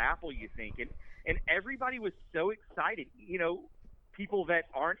one bad apple, you think, and everybody was so excited. People that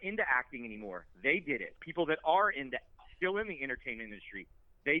aren't into acting anymore, they did it. People that are still in the entertainment industry,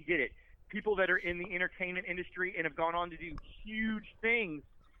 they did it. People that are in the entertainment industry and have gone on to do huge things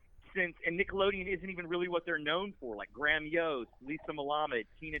and Nickelodeon isn't even really what they're known for, like Graham Yost, Lisa Melamed,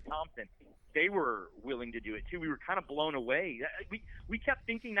 Tina Thompson. They were willing to do it too. We were kind of blown away. We kept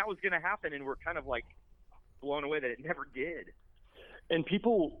thinking that was going to happen, and we're kind of like blown away that it never did. And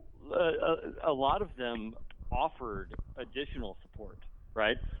people, a lot of them offered additional support,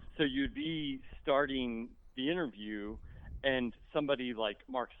 right? So you'd be starting the interview and somebody like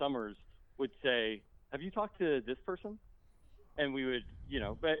Mark Summers would say, have you talked to this person? and we would,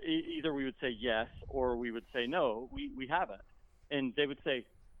 but either we would say yes or we would say no, we haven't. And they would say,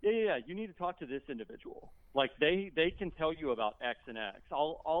 yeah, you need to talk to this individual. Like they can tell you about X and X.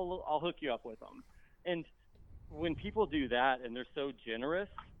 I'll hook you up with them. And when people do that and they're so generous,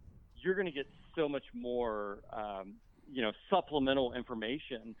 you're going to get so much more, supplemental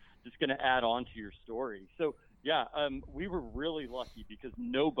information that's going to add on to your story. So yeah, we were really lucky because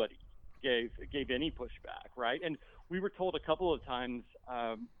nobody gave any pushback, right? And we were told a couple of times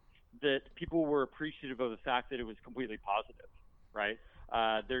that people were appreciative of the fact that it was completely positive, right?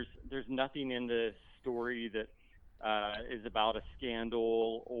 There's nothing in the story that is about a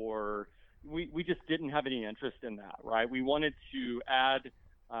scandal, or we just didn't have any interest in that, right? We wanted to add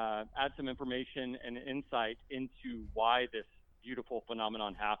some information and insight into why this beautiful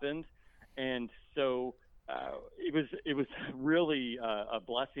phenomenon happened, and so it was really a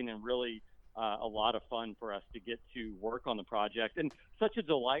blessing and really a lot of fun for us to get to work on the project, and such a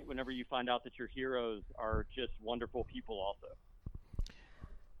delight whenever you find out that your heroes are just wonderful people also.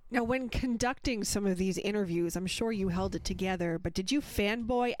 Now, when conducting some of these interviews, I'm sure you held it together, but did you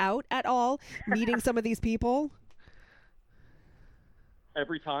fanboy out at all meeting some of these people?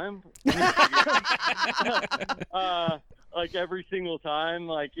 Every time? Like every single time?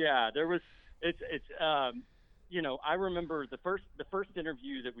 Like, yeah, there was, I remember the first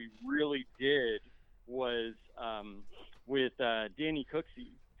interview that we really did was with Danny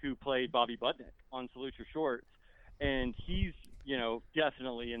Cooksey, who played Bobby Budnick on Salute Your Shorts. And he's,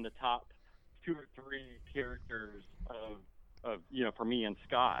 definitely in the top 2 or 3 characters of for me and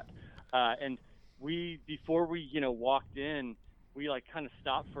Scott. And before we walked in, we kind of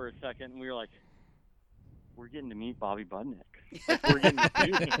stopped for a second and we were like, we're getting to meet Bobby Budnick. Like, we're getting to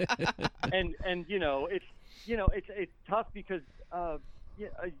do him. And it's tough because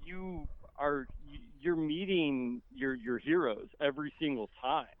you're meeting your heroes every single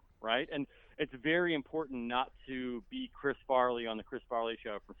time, right? And it's very important not to be Chris Farley on the Chris Farley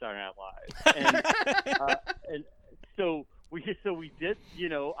Show from Saturday Night Live. And so we did,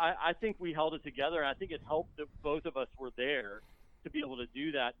 I think we held it together, and I think it helped that both of us were there to be able to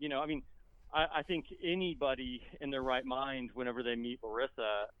do that. I think anybody in their right mind, whenever they meet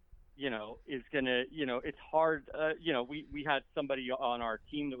Marissa, is going to, it's hard. We had somebody on our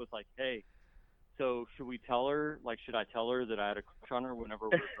team that was like, hey, so should we tell her, should I tell her that I had a crush on her whenever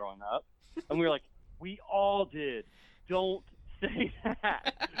we were growing up? And we were like, we all did. Don't say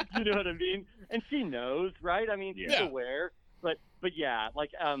that. You know what I mean? And she knows, right? I mean, she's aware. But yeah,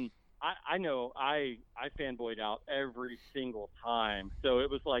 I know I fanboyed out every single time. So it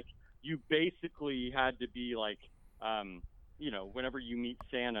was like you basically had to be whenever you meet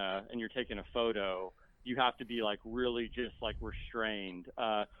Santa and you're taking a photo, you have to be really just restrained.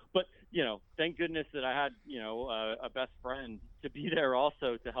 But thank goodness that I had a best friend to be there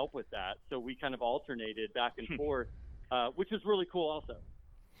also to help with that. So we kind of alternated back and forth, which was really cool also.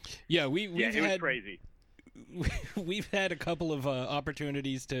 Yeah, it was crazy. We've had a couple of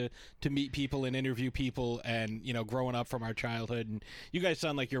opportunities to meet people and interview people, and growing up from our childhood, and you guys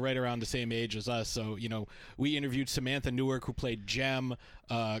sound like you're right around the same age as us. So we interviewed Samantha Newark, who played Jem.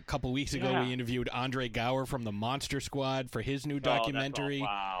 A couple weeks ago, we interviewed Andre Gower from the Monster Squad for his new documentary.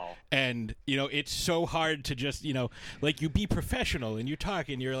 Wow. And it's so hard to just you be professional and you talk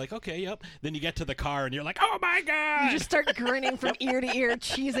and you're like, okay, yep. Then you get to the car and you're like, oh my god! You just start grinning from ear to ear,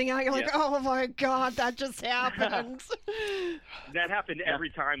 cheesing out. You're like, oh my god, that just happened. That happened every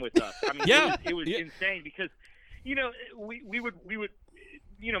time with us. I mean, it was insane because we would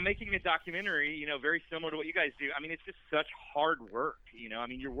making a documentary, very similar to what you guys do. I mean, it's just such hard work. I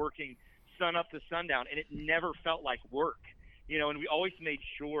mean, you're working sun up to sundown, and it never felt like work. And we always made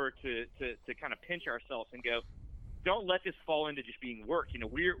sure to kind of pinch ourselves and go, don't let this fall into just being work.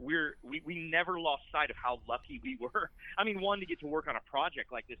 We never lost sight of how lucky we were. I mean, one, to get to work on a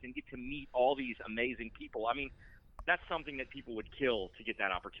project like this and get to meet all these amazing people. I mean, that's something that people would kill to get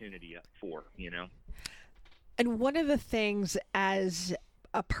that opportunity for, And one of the things, as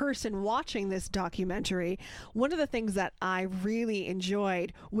a person watching this documentary, one of the things that I really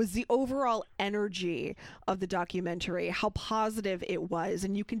enjoyed was the overall energy of the documentary, how positive it was.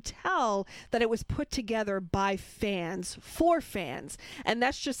 And you can tell that it was put together by fans, for fans. And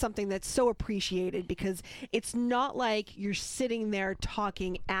that's just something that's so appreciated, because it's not like you're sitting there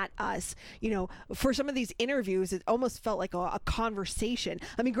talking at us. For some of these interviews, it almost felt like a conversation.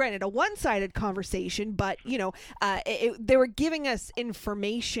 I mean, granted, a one-sided conversation, but, they were giving us information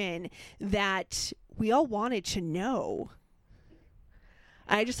that we all wanted to know.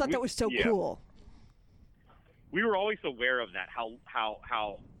 I just thought that was so cool. We were always aware of that,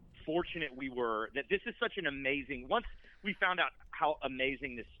 how fortunate we were that this is such an amazing, once we found out how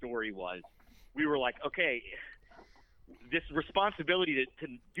amazing this story was, we were like, okay, this responsibility to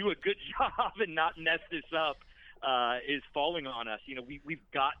do a good job and not mess this up is falling on us.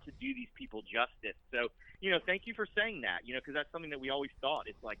 We've got to do these people justice. So, thank you for saying that, because that's something that we always thought.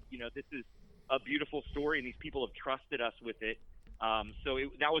 It's like, this is a beautiful story, and these people have trusted us with it. So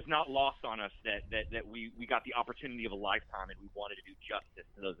that was not lost on us that we got the opportunity of a lifetime, and we wanted to do justice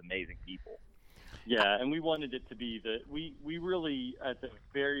to those amazing people. Yeah, and we wanted it to be we really, at the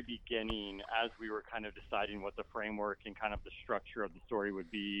very beginning, as we were kind of deciding what the framework and kind of the structure of the story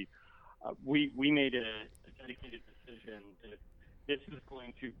would be, we made a dedicated decision that this was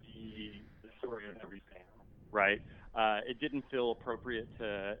going to be the story of every family, right? It didn't feel appropriate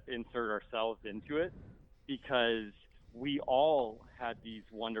to insert ourselves into it because we all had these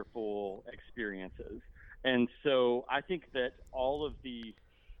wonderful experiences. And so I think that all of the,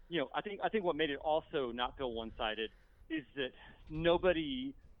 I think what made it also not feel one-sided is that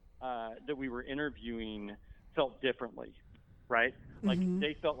nobody that we were interviewing felt differently, right? Like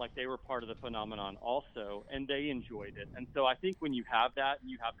they felt like they were part of the phenomenon also, and they enjoyed it. And so I think when you have that,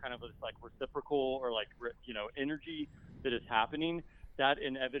 you have kind of this like reciprocal or like, energy that is happening, that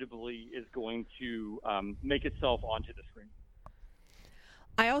inevitably is going to make itself onto the screen.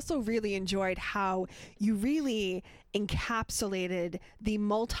 I also really enjoyed how you really encapsulated the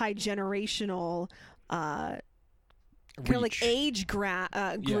multi-generational kind of like age gap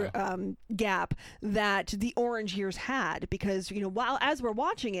that the Orange Years had, because while as we're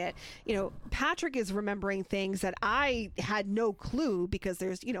watching it, Patrick is remembering things that I had no clue, because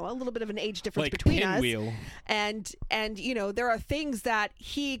there's a little bit of an age difference like between Pinwheel. us, and there are things that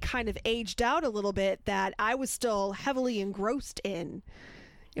he kind of aged out a little bit that I was still heavily engrossed in.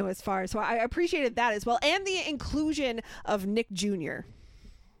 As far as, so I appreciated that as well, and the inclusion of Nick Jr.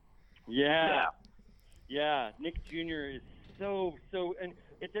 Yeah, Nick Jr. is so, and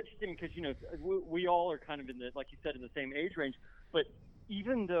it's interesting because we all are kind of in the, like you said, in the same age range. But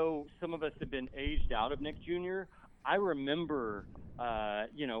even though some of us have been aged out of Nick Jr., I remember,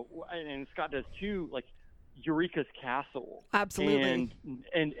 and Scott does too, like Eureka's Castle, absolutely,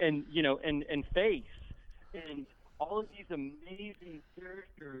 and Face, and all of these amazing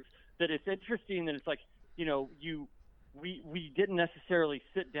characters that it's interesting that it's like, we didn't necessarily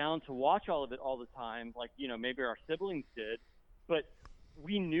sit down to watch all of it all the time, like, maybe our siblings did, but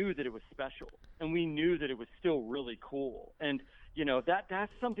we knew that it was special, and we knew that it was still really cool. And,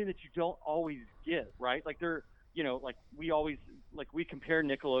 that's something that you don't always get, right? Like we compare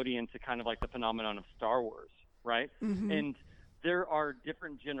Nickelodeon to kind of like the phenomenon of Star Wars, right? Mm-hmm. And there are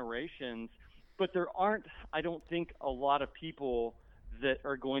different generations, but there aren't, I don't think, a lot of people that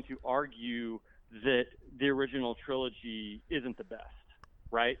are going to argue that the original trilogy isn't the best,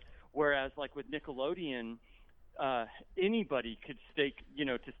 right? Whereas, like with Nickelodeon, anybody could stake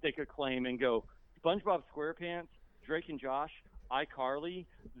a claim and go, SpongeBob SquarePants, Drake and Josh, iCarly,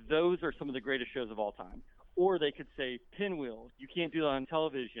 those are some of the greatest shows of all time. Or they could say Pinwheel, you can't do that on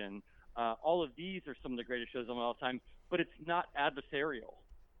television. All of these are some of the greatest shows of all time, but it's not adversarial,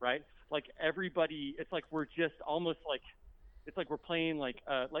 right? Like everybody, it's like we're just almost like, it's like we're playing like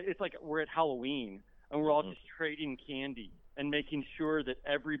it's like we're at Halloween and we're all just trading candy and making sure that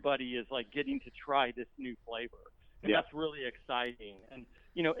everybody is like getting to try this new flavor. And that's really exciting. And,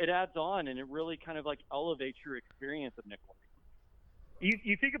 it adds on, and it really kind of like elevates your experience of Nickelodeon.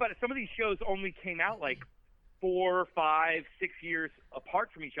 You think about it, some of these shows only came out like 4, 5, 6 years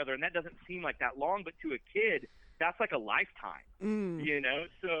apart from each other, and that doesn't seem like that long, but to a kid, that's like a lifetime,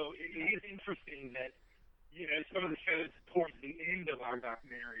 So it is interesting that, some of the shows towards the end of our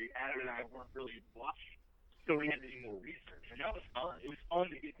documentary, Adam and I weren't really watching, so we had to do more research, and that was fun. It was fun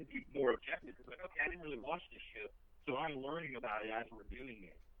to get to be more objective. It's like, okay, I didn't really watch this show, so I'm learning about it as we're doing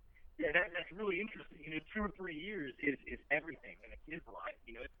it. Yeah, that's really interesting. 2 or 3 years is everything in a kid's life.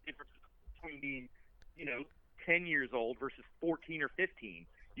 It's the difference between being, 10 years old versus 14 or 15.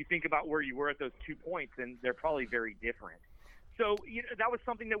 You think about where you were at those 2 points, and they're probably very different. So, that was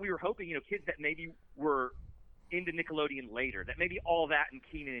something that we were hoping, kids that maybe were into Nickelodeon later, that maybe All That and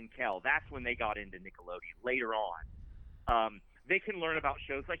Kenan and Kel, that's when they got into Nickelodeon later on. They can learn about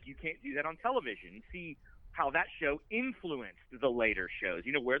shows like You Can't Do That on Television and see how that show influenced the later shows,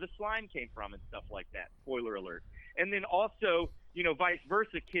 where the slime came from and stuff like that. Spoiler alert. And then also, vice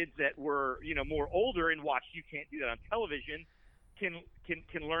versa, kids that were, more older and watched You Can't Do That on Television can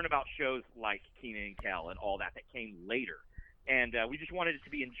learn about shows like Kenan and Kel and All That came later. And we just wanted it to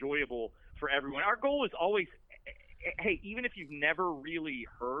be enjoyable for everyone. Our goal is always, hey, even if you've never really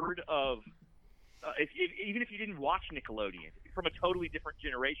heard of, even if you didn't watch Nickelodeon from a totally different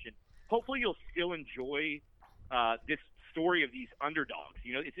generation, hopefully you'll still enjoy this story of these underdogs.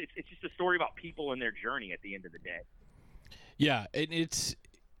 You know, it's just a story about people and their journey at the end of the day. Yeah, and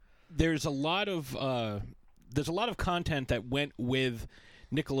there's a lot of content that went with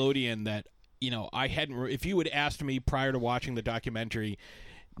Nickelodeon that, you know, I hadn't. If you had asked me prior to watching the documentary,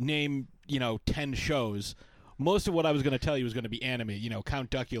 name, you know, 10 shows, most of what I was going to tell you was going to be anime. You know,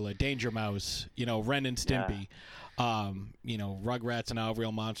 Count Duckula, Danger Mouse, you know, Ren and Stimpy, you know, Rugrats and All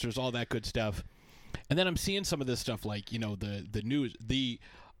Real Monsters, all that good stuff. And then I'm seeing some of this stuff like, you know, the news,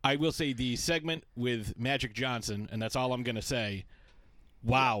 I will say the segment with Magic Johnson, and that's all I'm going to say.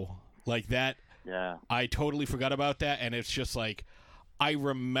 Wow. Like that. Yeah. I totally forgot about that. And it's just like, I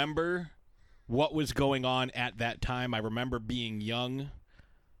remember what was going on at that time. I remember being young,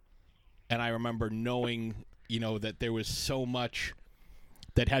 and I remember knowing, you know, that there was so much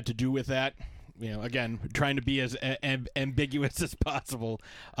that had to do with that. You know, again, trying to be as ambiguous as possible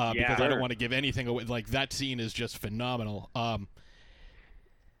because I don't want to give anything away. Like, that scene is just phenomenal.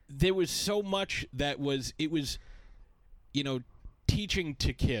 There was so much it was, you know, teaching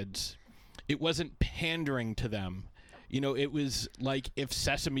to kids. It wasn't pandering to them. You know, it was like if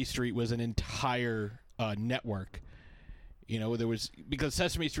Sesame Street was an entire network. You know, there was, because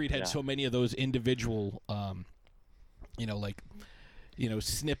Sesame Street had so many of those individual, you know, like, you know,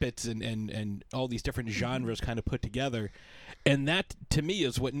 snippets and all these different genres kind of put together. And that, to me,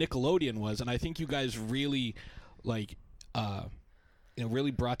 is what Nickelodeon was. And I think you guys really, like, you know,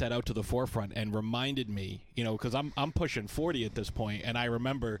 really brought that out to the forefront and reminded me, you know, because I'm pushing 40 at this point, and I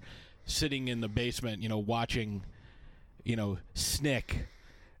remember sitting in the basement, you know, watching, you know, Snick,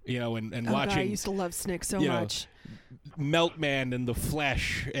 you know, and watching. God, I used to love Snick so much. Meltman and The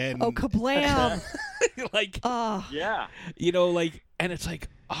Flesh and Kablam! Like, yeah, you know, like, and it's like,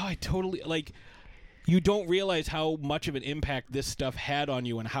 oh, I totally, like, you don't realize how much of an impact this stuff had on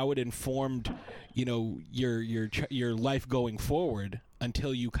you and how it informed, you know, your life going forward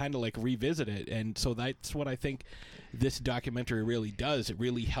until you kind of like revisit it. And so that's what I think this documentary really does. It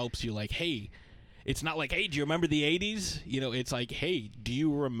really helps you, like, hey, it's not like, hey, do you remember the 80s? You know, it's like, hey, do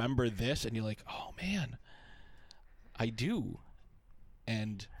you remember this? And you're like, oh man, I do.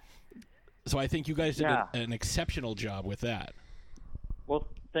 And so I think you guys did an exceptional job with that. Well,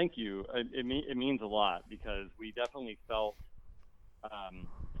 thank you. It means a lot, because we definitely felt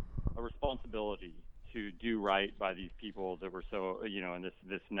a responsibility to do right by these people that were so, you know, in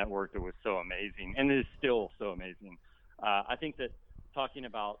this network that was so amazing, and is still so amazing. I think that talking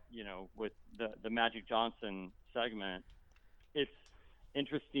about, you know, with the Magic Johnson segment, it's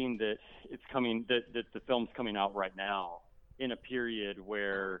interesting that it's coming, that the film's coming out right now in a period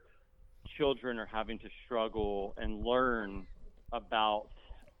where children are having to struggle and learn about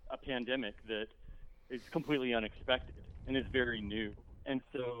a pandemic that is completely unexpected and is very new. And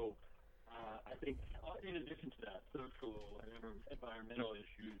so I think, in addition to that, social and environmental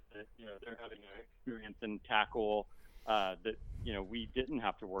issues that, you know, they're having to experience and tackle that, you know, we didn't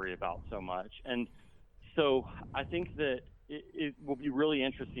have to worry about so much. And so I think that it will be really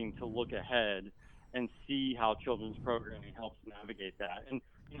interesting to look ahead and see how children's programming helps navigate that. And,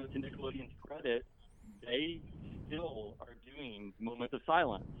 you know, to Nickelodeon's credit, they still are doing moments of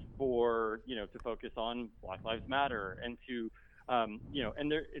silence for, you know, to focus on Black Lives Matter and to, you know,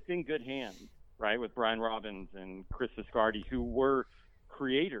 and it's in good hands, right, with Brian Robbins and Chris Viscardi, who were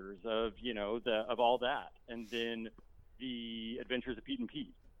creators of, you know, of all that, and then the Adventures of Pete and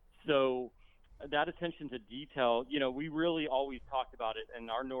Pete. So that attention to detail, you know, we really always talked about it, and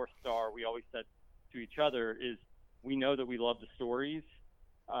our North Star, we always said to each other, is we know that we love the stories.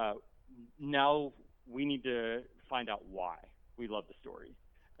 Now we need to find out why we love the story.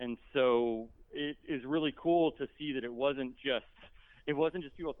 And so it is really cool to see that it wasn't just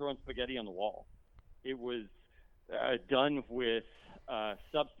people throwing spaghetti on the wall. It was done with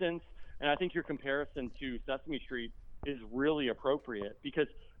substance. And I think your comparison to Sesame Street is really appropriate, because,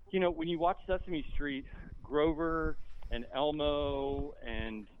 you know, when you watch Sesame Street, Grover and Elmo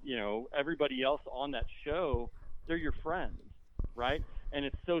and, you know, everybody else on that show, they're your friends, right? And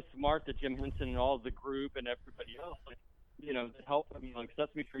it's so smart that Jim Henson and all of the group and everybody else, like, you know, that helped me on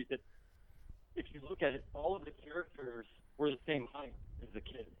Sesame Street, that if you look at it, all of the characters were the same height as the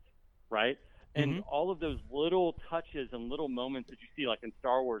kids, right? And all of those little touches and little moments that you see, like in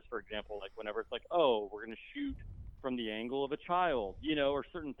Star Wars, for example, like whenever it's like, oh, we're going to shoot from the angle of a child, you know, or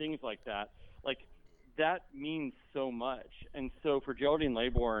certain things like that, like that means so much. And so for Geraldine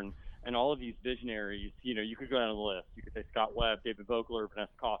Laybourne and all of these visionaries, you know, you could go down the list. You could say Scott Webb, David Vogler,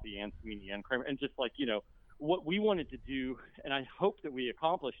 Vanessa Coffey, Ann Sweeney, Ann Kramer, and just like, you know, what we wanted to do, and I hope that we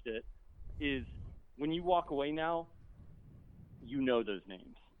accomplished it, is when you walk away now, you know those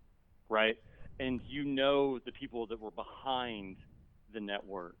names, right? and you know the people that were behind the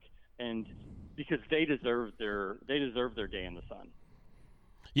network, and because they deserve their day in the sun.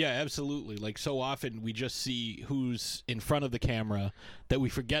 Yeah, absolutely. Like, so often we just see who's in front of the camera that we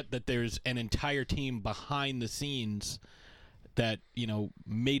forget that there's an entire team behind the scenes that, you know,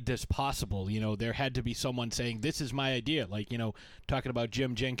 made this possible. You know, there had to be someone saying, this is my idea. Like, you know, talking about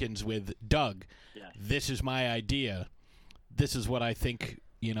Jim Jenkins with Doug. Yeah. This is my idea. This is what I think,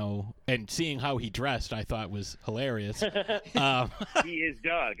 you know, and seeing how he dressed, I thought was hilarious. He is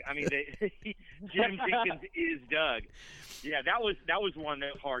Doug. I mean, Jim Jenkins is Doug. Yeah, that was one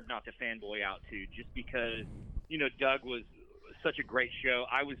that was hard not to fanboy out to, just because, you know, Doug was such a great show.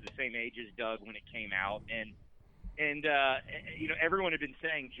 I was the same age as Doug when it came out, and you know, everyone had been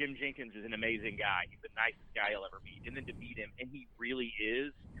saying Jim Jenkins is an amazing guy. He's the nicest guy you'll ever meet, and then to meet him, and he really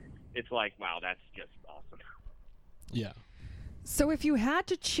is. It's like, wow, that's just awesome. Yeah. So if you had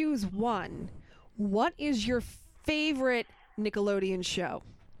to choose one, what is your favorite Nickelodeon show?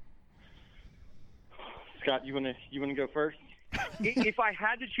 Scott, you wanna go first? If I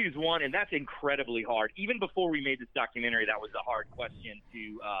had to choose one, and that's incredibly hard. Even before we made this documentary, that was a hard question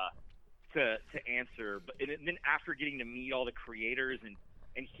to answer. But and then after getting to meet all the creators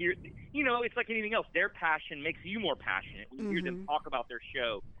and hear, you know, it's like anything else. Their passion makes you more passionate when you hear them talk about their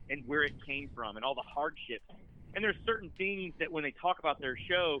show and where it came from and all the hardships. And there's certain things that when they talk about their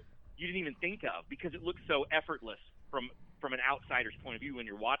show, you didn't even think of because it looks so effortless from an outsider's point of view when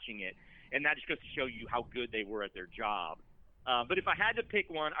you're watching it. And that just goes to show you how good they were at their job. But if I had to pick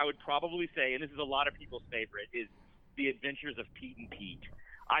one, I would probably say, and this is a lot of people's favorite, is The Adventures of Pete and Pete.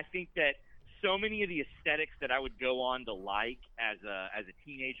 I think that so many of the aesthetics that I would go on to like as a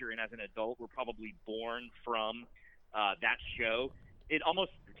teenager and as an adult were probably born from that show.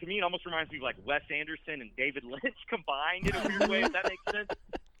 To me, it almost reminds me of like Wes Anderson and David Lynch combined in a weird way, if that makes sense.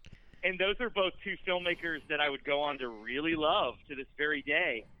 And those are both two filmmakers that I would go on to really love to this very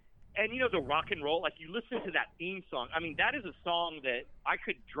day. And, you know, the rock and roll, like you listen to that theme song. I mean, that is a song that I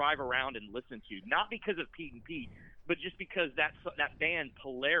could drive around and listen to, not because of Pete and Pete, but just because that band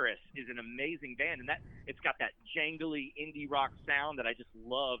Polaris is an amazing band, and that it's got that jangly indie rock sound that I just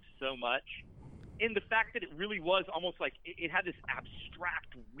loved so much. And the fact that it really was almost like it had this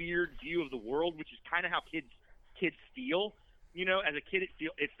abstract, weird view of the world, which is kind of how kids feel. You know, as a kid,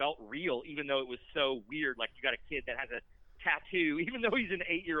 it felt real, even though it was so weird. Like you got a kid that has a tattoo, even though he's an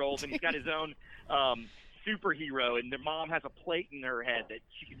 8-year-old and he's got his own superhero, and their mom has a plate in her head that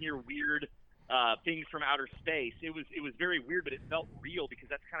she can hear weird things from outer space. It was very weird, but it felt real because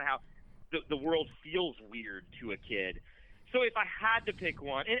that's kind of how the world feels weird to a kid. So if I had to pick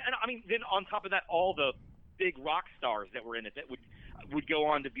one, and I mean, then on top of that, all the big rock stars that were in it that would go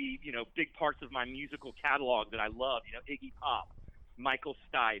on to be, you know, big parts of my musical catalog that I love. You know, Iggy Pop, Michael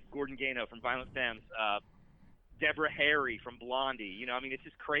Stipe, Gordon Gano from Violent Femmes, Deborah Harry from Blondie. You know, I mean, it's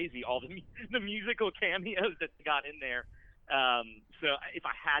just crazy, all the musical cameos that they got in there. So if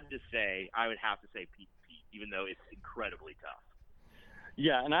I had to say, I would have to say Pete, even though it's incredibly tough.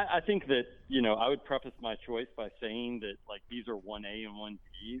 Yeah, and I think that, you know, I would preface my choice by saying that, like, these are 1A and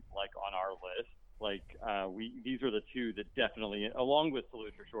 1B, like, on our list. Like, these are the two that definitely, along with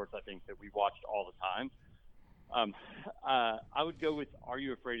Salute Your Shorts, I think that we watched all the time. I would go with Are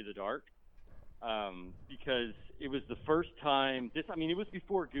You Afraid of the Dark? Because it was the first time it was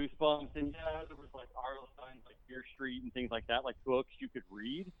before Goosebumps, and yeah, there was like Arlestein, like Fear Street and things like that, like books you could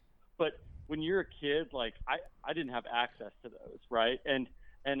read. But when you're a kid, like I didn't have access to those, right? And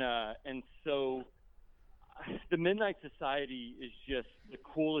so the Midnight Society is just the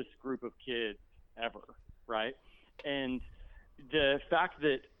coolest group of kids ever, right? And the fact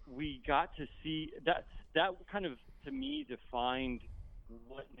that we got to see that kind of, to me, defined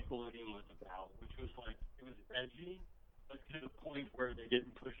what Nickelodeon was about, which was like, it was edgy, but to the point where they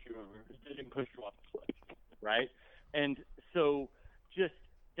didn't push you off the cliff, right? And so just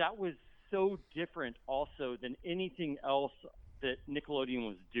that was so different also than anything else that Nickelodeon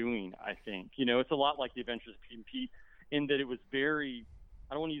was doing, I think. You know, it's a lot like The Adventures of Pete and Pete in that it was very,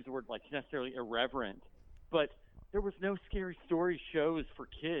 I don't want to use the word like necessarily irreverent, but there was no scary story shows for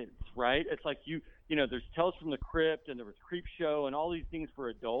kids, right? It's like you know, there's Tales from the Crypt and there was Creep Show and all these things for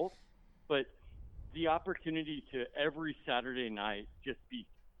adults, but the opportunity to every Saturday night just be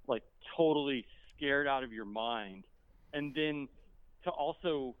like totally scared out of your mind. And then to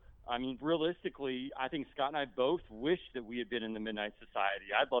also, I mean, realistically, I think Scott and I both wish that we had been in the Midnight Society.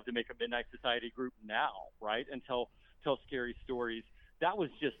 I'd love to make a Midnight Society group now, right? And tell scary stories. That was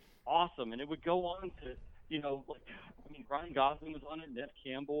just awesome. And it would go on to, you know, like, I mean, Ryan Gosling was on it, Neve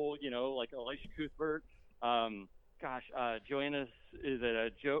Campbell, you know, like Elisha Cuthbert. Joanna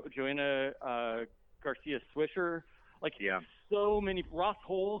Garcia Swisher, like Yeah. so many, Ross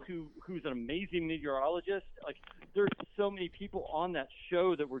Hole, who's an amazing meteorologist. Like there's so many people on that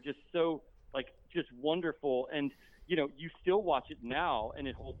show that were just so just wonderful, and you still watch it now and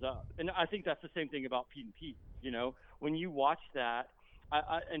it holds up. And I think that's the same thing about Pete and Pete. When you watch that,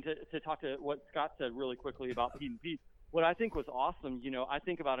 and to talk to what Scott said really quickly about Pete and Pete, what I think was awesome, I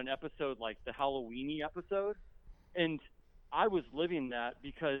think about an episode like the Halloweeny episode, and I was living that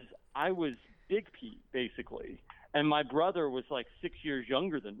because I was Big Pete, basically. And my brother was like 6 years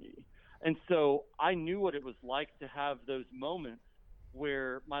younger than me. And so I knew what it was like to have those moments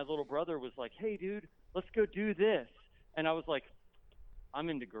where my little brother was like, hey, dude, let's go do this. And I was like, I'm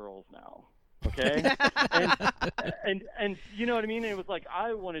into girls now. Okay. and you know what I mean? It was like,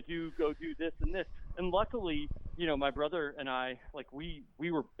 I want to go do this and this. And luckily, my brother and I, we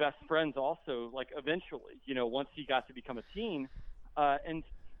were best friends also, eventually, once he got to become a teen. But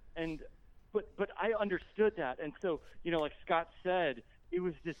I understood that. And so, like Scott said, it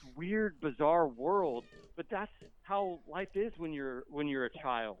was this weird, bizarre world, but that's how life is when you're a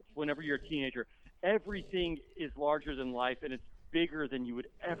child, whenever you're a teenager. Everything is larger than life, and it's bigger than you would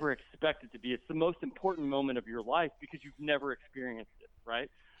ever expect it to be. It's the most important moment of your life because you've never experienced it,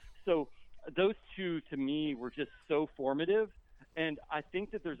 right? So those two, to me, were just so formative. And I think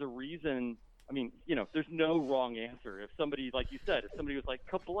that there's a reason. I mean, there's no wrong answer. If somebody, like you said, if somebody was like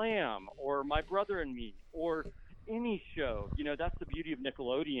Kablam or My Brother and Me or any show, that's the beauty of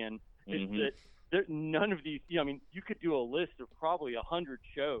Nickelodeon, is that none of these, you could do a list of probably 100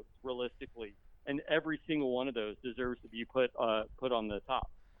 shows realistically, and every single one of those deserves to be put on the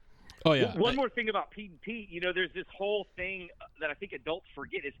top. Oh, yeah. One more thing about Pete and Pete, there's this whole thing that I think adults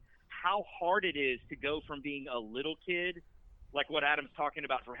forget is how hard it is to go from being a little kid, like what Adam's talking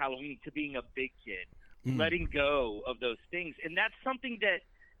about for Halloween, to being a big kid, letting go of those things. And that's something that,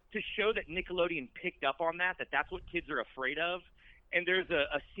 to show that Nickelodeon picked up on that's what kids are afraid of. And there's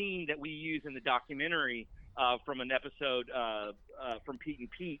a scene that we use in the documentary from an episode from Pete and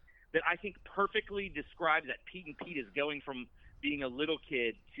Pete that I think perfectly describes that Pete and Pete is going from being a little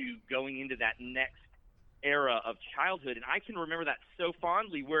kid to going into that next era of childhood. And I can remember that so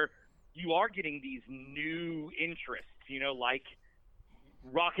fondly, where you are getting these new interests, like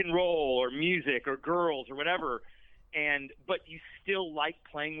rock and roll or music or girls or whatever. But you still like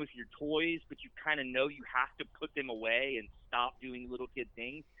playing with your toys, but you kind of know you have to put them away and stop doing little kid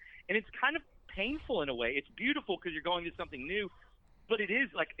things. And it's kind of painful in a way. It's beautiful because you're going to something new, but it is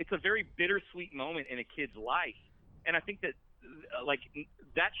it's a very bittersweet moment in a kid's life. And I think that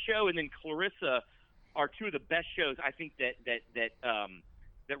that show and then Clarissa are two of the best shows I think that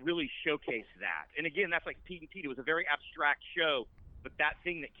really showcase that. And again, that's like Pete and Pete. It was a very abstract show, but that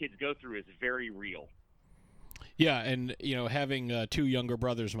thing that kids go through is very real. Yeah, and having two younger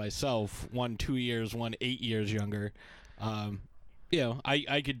brothers myself, one 2 years, one 8 years younger, I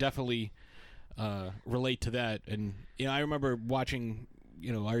could definitely relate to that. And I remember watching,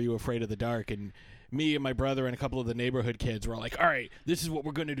 Are You Afraid of the Dark? And me and my brother and a couple of the neighborhood kids were like, all right, this is what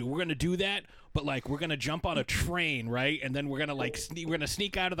we're gonna do. We're gonna do that, but we're gonna jump on a train, right? And then we're gonna we're gonna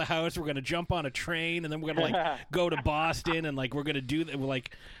sneak out of the house. We're gonna jump on a train, and then we're gonna go to Boston, and we're gonna do that. We're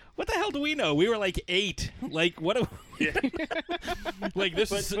like, what the hell do we know? We were 8. What?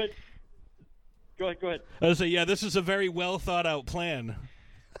 This is. But go ahead. I was say, this is a very well thought out plan.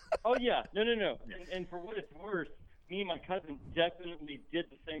 Oh yeah, no. And for what it's worth, me and my cousin definitely did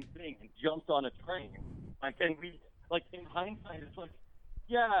the same thing and jumped on a train. And we, in hindsight, it's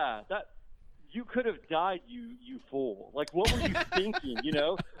that you could have died, you fool. What were you thinking,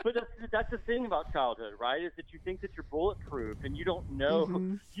 But that's the thing about childhood, right? Is that you think that you're bulletproof, and you don't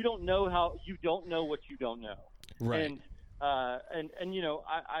know, you don't know what you don't know. Right. And I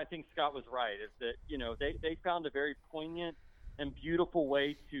think Scott was right. Is that they found a very poignant and beautiful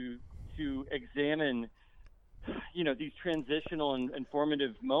way to examine these transitional and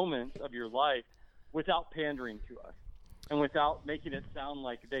formative moments of your life without pandering to us and without making it sound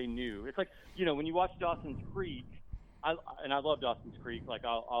like they knew. It's when you watch Dawson's Creek, I love Dawson's Creek.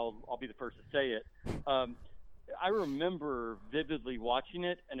 I'll be the first to say it. I remember vividly watching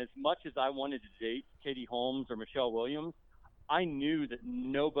it, and as much as I wanted to date Katie Holmes or Michelle Williams, I knew that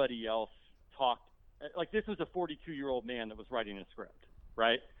nobody else talked. This was a 42-year-old man that was writing a script,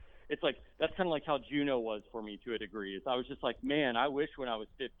 right? It's that's kind of like how Juno was for me to a degree. Is I was just man, I wish when I was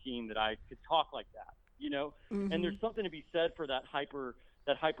 15 that I could talk like that, And there's something to be said for that hyper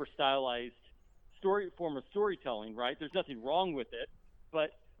stylized form of storytelling, right? There's nothing wrong with it,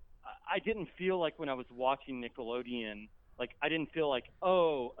 but I didn't feel like when I was watching Nickelodeon, I didn't feel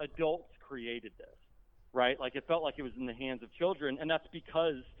oh, adults created this. right? Like it felt like it was in the hands of children, and that's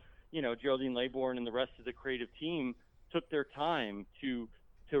because Geraldine Laybourne and the rest of the creative team took their time to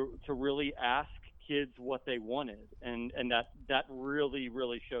really ask kids what they wanted, and that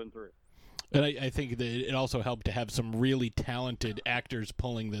really shone through. And I think that it also helped to have some really talented actors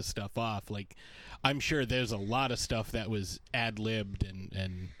pulling this stuff off. Like, I'm sure there's a lot of stuff that was ad-libbed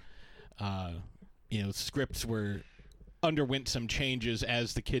and scripts underwent some changes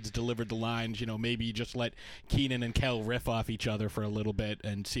as the kids delivered the lines. Maybe you just let Keenan and Kel riff off each other for a little bit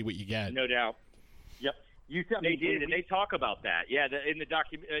and see what you get. No doubt. Yep. They did, and they talk about that. Yeah, in the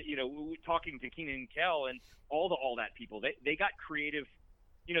document, talking to Keenan and Kel and all that people, they got creative.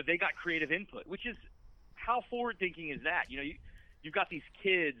 They got creative input, which is how forward-thinking is that? You've got these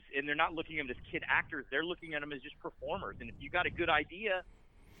kids, and they're not looking at them as kid actors; they're looking at them as just performers. And if you got a good idea,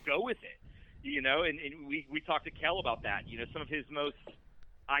 go with it. And we talked to Kel about that. Some of his most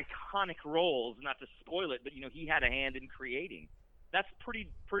iconic roles, not to spoil it, but he had a hand in creating. That's pretty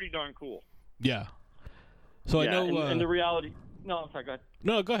darn cool. Yeah. So yeah, I know. And the reality. No, I'm sorry. Go ahead.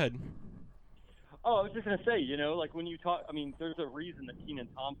 No, go ahead. Oh, I was just gonna say, like when you talk, I mean, there's a reason that Kenan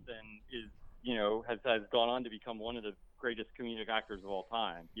Thompson is, has gone on to become one of the greatest comedic actors of all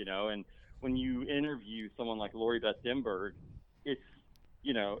time. And when you interview someone like Lori Beth Denberg, it's,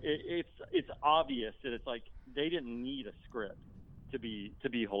 it's obvious that it's like they didn't need a script to be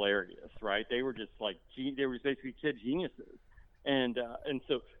hilarious, right? They were just like they were basically kid geniuses, and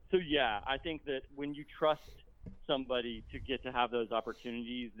so yeah, I think that when you trust somebody to get to have those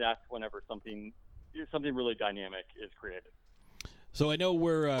opportunities, that's whenever something really dynamic is created. So I know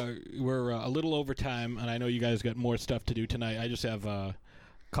we're a little over time, and I know you guys got more stuff to do tonight. I just have a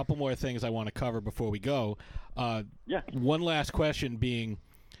couple more things I want to cover before we go. Yeah. One last question being,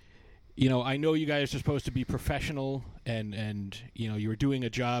 I know you guys are supposed to be professional and you were doing a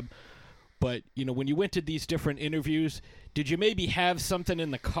job, but when you went to these different interviews, did you maybe have something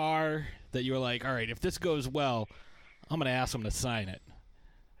in the car that you were like, all right, if this goes well, I'm going to ask them to sign it?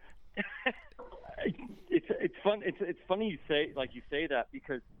 It's fun. It's funny you say that,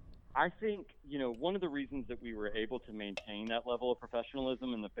 because I think one of the reasons that we were able to maintain that level of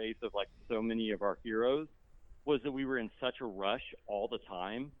professionalism in the face of like so many of our heroes was that we were in such a rush all the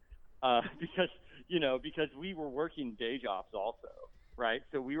time, because we were working day jobs also, right?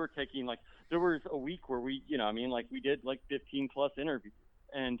 So we were taking there was a week where we we did 15 plus interviews,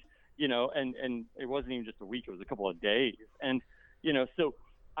 and and it wasn't even just a week; it was a couple of days, and so.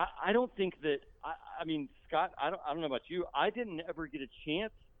 I don't think that I mean, Scott, I don't know about you. I didn't ever get a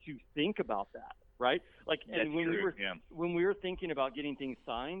chance to think about that, right? And when we were thinking about getting things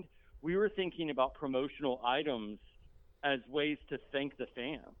signed, we were thinking about promotional items as ways to thank the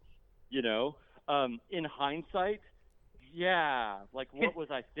fans. In hindsight, yeah, what was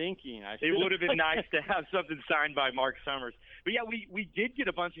I thinking? It would have been nice to have something signed by Mark Summers. But yeah, we did get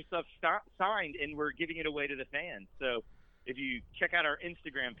a bunch of stuff signed, and we're giving it away to the fans. So if you check out our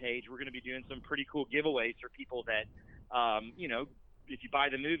Instagram page, we're going to be doing some pretty cool giveaways for people that, if you buy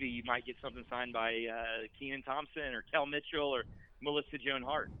the movie, you might get something signed by Kenan Thompson or Kel Mitchell or Melissa Joan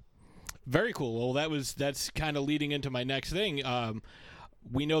Hart. Very cool. Well, that's kind of leading into my next thing.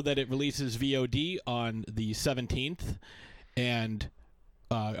 We know that it releases VOD on the 17th, and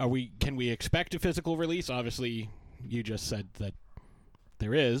can we expect a physical release? Obviously, you just said that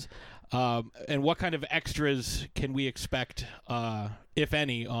there is. And what kind of extras can we expect, if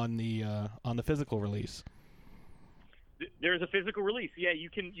any, on the physical release? There's a physical release. Yeah, you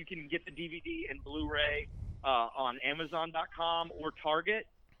can get the DVD and Blu-ray on Amazon.com or Target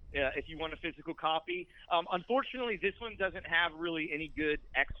if you want a physical copy. Unfortunately, this one doesn't have really any good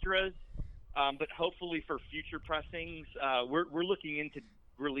extras, but hopefully for future pressings, we're looking into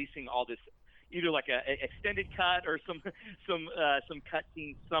releasing all this, either like a extended cut or some cut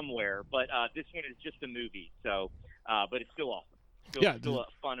scenes somewhere. But this one is just a movie, so but it's still awesome. Still a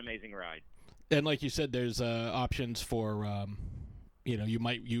fun, amazing ride. And like you said, there's options for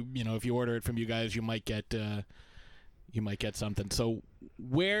if you order it from you guys, you might get something. So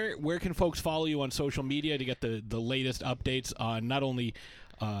where can folks follow you on social media to get the latest updates on not only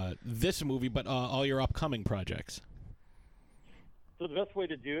this movie but all your upcoming projects? So the best way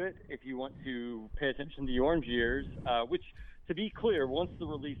to do it, if you want to pay attention to the Orange Years, which, to be clear, once the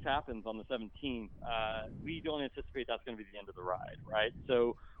release happens on the 17th, we don't anticipate that's going to be the end of the ride, right?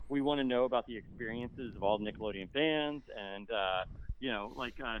 So we want to know about the experiences of all the Nickelodeon fans, and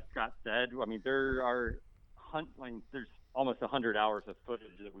like Scott said, I mean, there's almost 100 hours of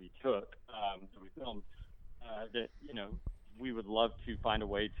footage that we took, that we filmed, that we would love to find a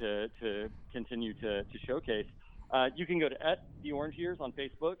way to continue to showcase. You can go to @TheOrangeYears on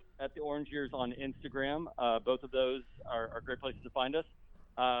Facebook, @TheOrangeYears on Instagram. Both of those are great places to find us.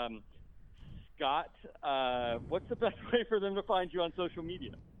 Scott, what's the best way for them to find you on social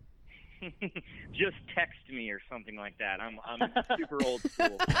media? Just text me or something like that. I'm super old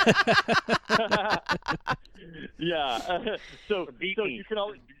school. Yeah. So Beep so me. you can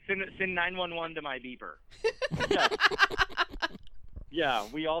always Send 911 to my beeper. yeah. Yeah,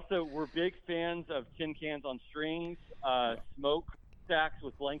 we're big fans of tin cans on strings. Smoke stacks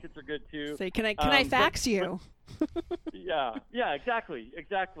with blankets are good too. Say, can I fax you? Yeah, exactly.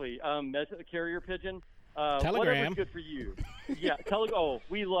 Carrier pigeon. Telegram. Whatever's good for you. Yeah,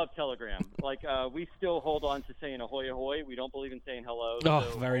 we love Telegram. Like, we still hold on to saying ahoy ahoy. We don't believe in saying hello.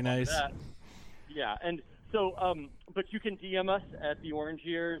 Oh, so very nice. that. Yeah, and so, but you can DM us at The Orange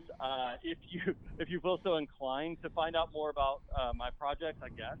Years if you feel so inclined to find out more about my project. I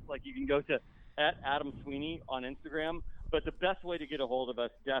guess you can go to @AdamSweeney on Instagram. But the best way to get a hold of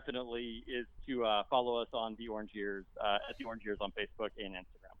us definitely is to follow us on The Orange Years at The Orange Years on Facebook and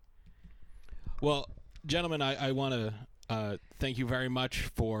Instagram. Well, gentlemen, I want to thank you very much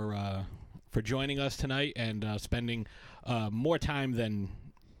for joining us tonight and spending more time than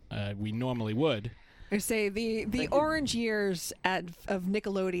we normally would. I say the Orange Years of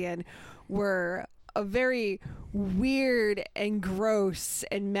Nickelodeon were a very weird and gross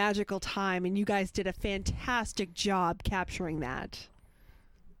and magical time, and you guys did a fantastic job capturing that.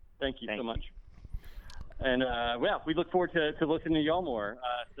 Thank you so much. And we look forward to listening to y'all more.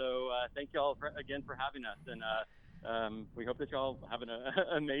 So thank y'all again for having us, and we hope that y'all have an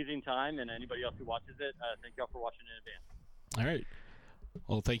amazing time. And anybody else who watches it, thank y'all for watching in advance. All right.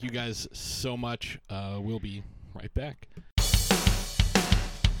 Well, thank you guys so much. We'll be right back.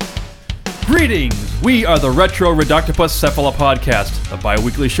 Greetings! We are the Retro Reductopus Cephala Podcast, a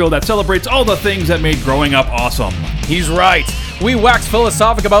bi-weekly show that celebrates all the things that made growing up awesome. He's right. We wax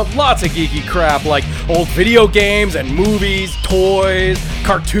philosophic about lots of geeky crap like old video games and movies, toys,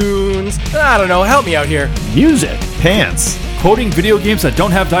 cartoons. I don't know, help me out here. Music, pants, quoting video games that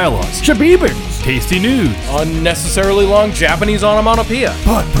don't have dialogues, shabibans, tasty news, Unnecessarily long Japanese onomatopoeia.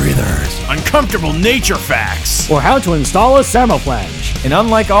 butt breathers, uncomfortable nature facts. or how to install a Samoflange. And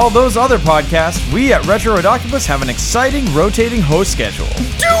unlike all those other podcasts, we at Retro Reductopus have an exciting rotating host schedule.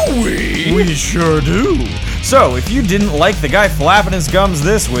 Do we? We sure do. So, if you didn't like the guy flapping his gums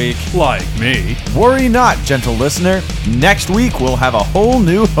this week, Like me. worry not, gentle listener. Next week we'll have a whole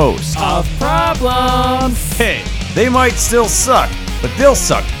new host. Of problems. Hey, they might still suck, but they'll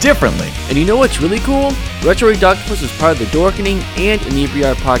suck differently. And you know what's really cool? Retro Reductopus is part of the Dorkening and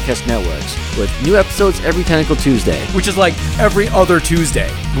Inebriar podcast networks, with new episodes every Tentacle Tuesday. Which is like every other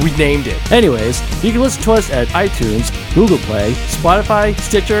Tuesday. We named it. Anyways, you can listen to us at iTunes, Google Play, Spotify,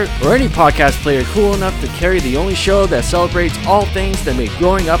 Stitcher, Or any podcast player cool enough to carry the only show that celebrates all things that make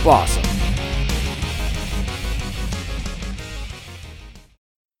growing up awesome.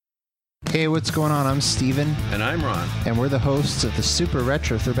 Hey, what's going on? I'm Steven. And I'm Ron. And we're the hosts of the Super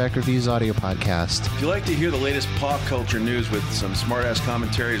Retro Throwback Reviews audio podcast. If you like to hear the latest pop culture news with some smart-ass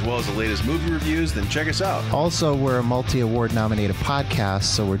commentary as well as the latest movie reviews, then check us out. Also, we're a multi-award nominated podcast,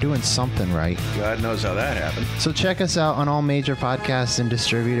 so we're doing something right. God knows how that happened. So check us out on all major podcasts and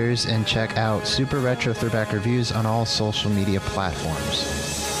distributors, and check out Super Retro Throwback Reviews on all social media platforms.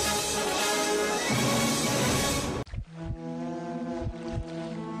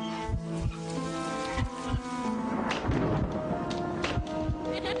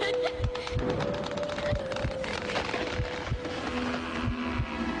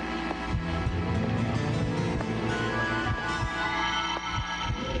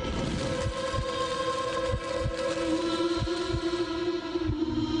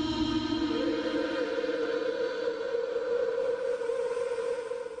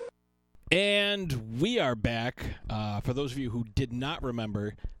 And we are back. For those of you who did not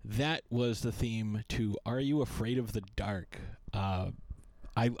remember, that was the theme to Are You Afraid of the Dark?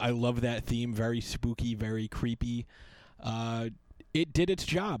 I love that theme. Very spooky, very creepy. It did its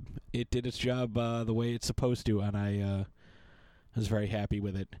job. It did its job the way it's supposed to, and I was very happy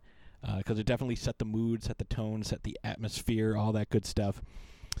with it because it definitely set the mood, set the tone, set the atmosphere, all that good stuff.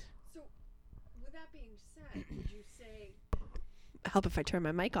 So, with that being said, would you say... Help if I turn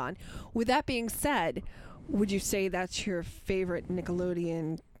my mic on. With that being said, would you say that's your favorite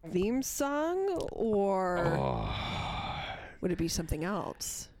Nickelodeon theme song, or would it be something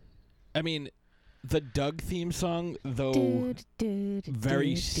else? I mean, the Doug theme song, though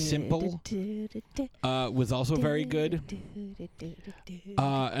very simple, was also very good.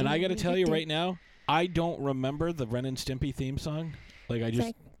 And I got to tell you right now, I don't remember the Ren and Stimpy theme song. Like, I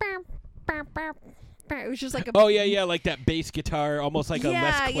just... It was just like a. Oh yeah, like that bass guitar, almost like a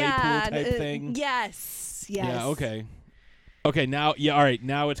Les Claypool type thing. Yes. Yeah. Okay. Okay. Now, yeah. All right.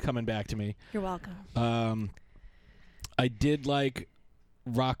 Now it's coming back to me. You're welcome. I did like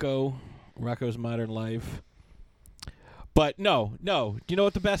Rocco's Modern Life, but no. Do you know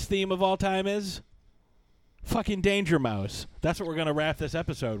what the best theme of all time is? Fucking Danger Mouse. That's what we're gonna wrap this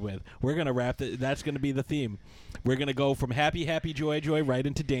episode with. We're gonna wrap it. That's gonna be the theme. We're gonna go from Happy Happy Joy Joy right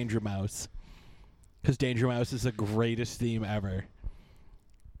into Danger Mouse. Because Danger Mouse is the greatest theme ever.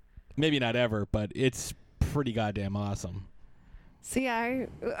 Maybe not ever, but it's pretty goddamn awesome. See,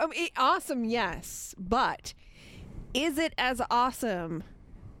 awesome, yes. But is it as awesome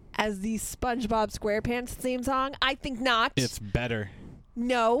as the SpongeBob SquarePants theme song? I think not. It's better.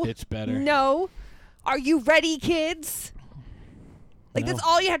 No. It's better. No. Are you ready, kids? Like, No. that's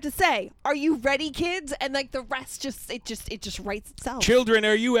all you have to say. Are you ready, kids? And, like, the rest it just writes itself. Children,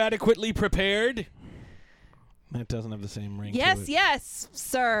 are you adequately prepared? That doesn't have the same ring to Yes, it. yes,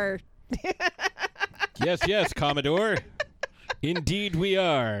 sir. Yes, Commodore. Indeed we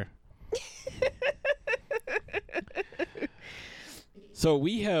are. So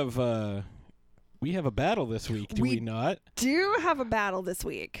we have a battle this week, do we not? Do have a battle this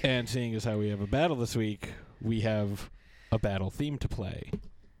week. And seeing as how we have a battle this week, we have a battle theme to play.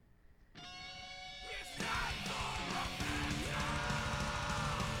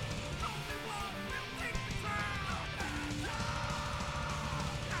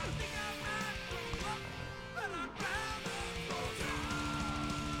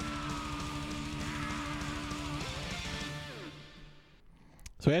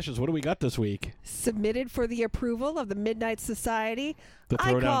 So, Ashes, what do we got this week? Submitted for the approval of the Midnight Society. The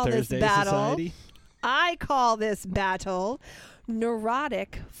Throwdown Thursday Society? I call this battle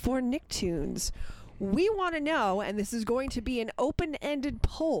Neurotic for Nicktoons. We want to know, and this is going to be an open-ended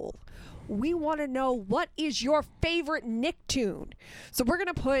poll, we want to know what is your favorite Nicktoon. So we're going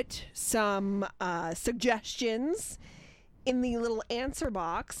to put some suggestions in the little answer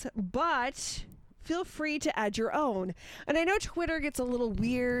box, but feel free to add your own. And I know Twitter gets a little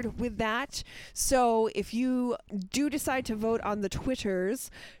weird with that, so if you do decide to vote on the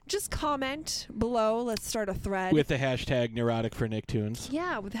Twitters, just comment below. Let's start a thread. With the hashtag Neurotic for Nicktoons.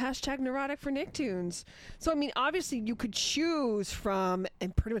 Yeah, with hashtag Neurotic for Nicktoons. So, I mean, obviously you could choose from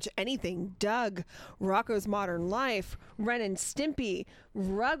and pretty much anything. Doug, Rocco's Modern Life, Ren and Stimpy,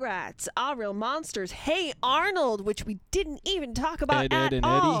 Rugrats, All Real Monsters, Hey Arnold, which we didn't even talk about Ed, at Ed, and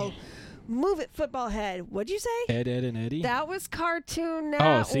all. Eddie. Move It Football Head. What'd you say? Ed, Ed, and Eddie? That was Cartoon Network.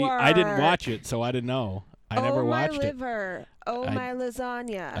 Oh, see, I didn't watch it, so I didn't know. I never watched my liver. it. My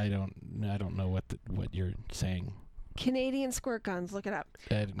lasagna. I don't know what you're saying. Canadian Squirt Guns. Look it up.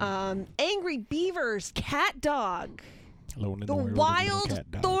 Ed, Angry Beavers. Cat Dog. Alone in The World of Wild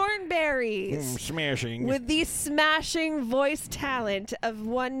Cat Dog. Thornberries. Smashing. With the smashing voice talent of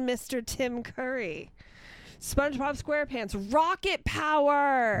one Mr. Tim Curry. SpongeBob SquarePants. Rocket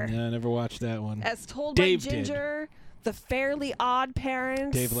Power. Yeah, I never watched that one. As told Dave by Ginger. The Fairly Odd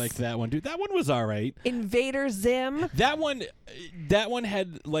Parents. Dave liked that one. Dude, that one was all right. Invader Zim. That one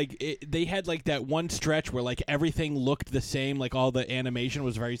had they had like that one stretch where like everything looked the same, like all the animation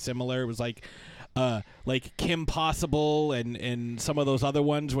was very similar. It was like Kim Possible and some of those other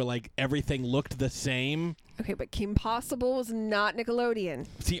ones where like everything looked the same. Okay, but Kim Possible was not Nickelodeon.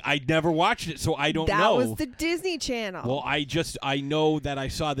 See, I never watched it, so I don't know. That was the Disney Channel. Well, I know that I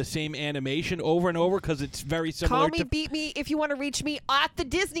saw the same animation over and over because it's very similar. Call me, beat me if you want to reach me at the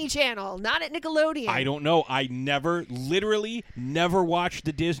Disney Channel, not at Nickelodeon. I don't know. I literally never watched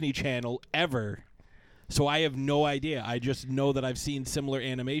the Disney Channel ever. So I have no idea. I just know that I've seen similar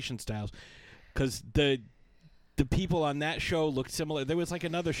animation styles. Because the people on that show looked similar. There was like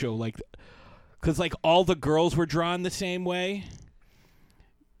another show, like, because like all the girls were drawn the same way.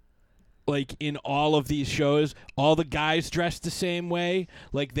 Like in all of these shows, all the guys dressed the same way.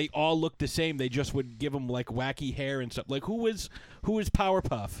 Like they all looked the same. They just would give them like wacky hair and stuff. Like who was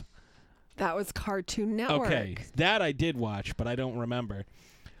Powerpuff? That was Cartoon Network. Okay, that I did watch, but I don't remember.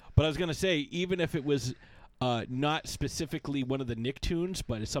 But I was gonna say, even if it was not specifically one of the Nicktoons,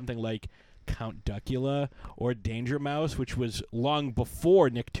 but it's something like Count Duckula or Danger Mouse, which was long before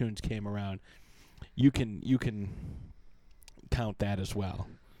Nicktoons came around, you can count that as well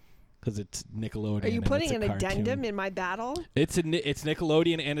because it's Nickelodeon. Are you putting an cartoon. addendum in my battle? It's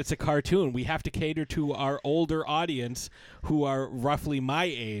Nickelodeon and it's a cartoon. We have to cater to our older audience who are roughly my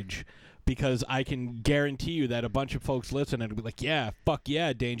age. Because I can guarantee you that a bunch of folks listen and be like, yeah, fuck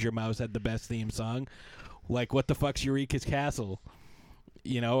yeah, Danger Mouse had the best theme song. Like, what the fuck's Eureka's Castle?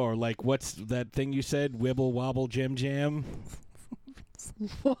 You know, or like, what's that thing you said? Wibble, wobble, jim, jam?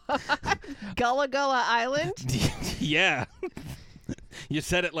 Gullah Gullah Island? Yeah. You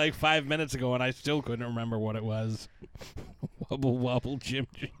said it like 5 minutes ago, and I still couldn't remember what it was. Wubble Wobble Jim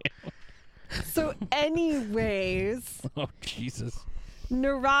Jam. So anyways. Oh, Jesus.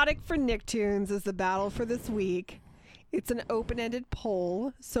 Neurotic for Nicktoons is the battle for this week. It's an open-ended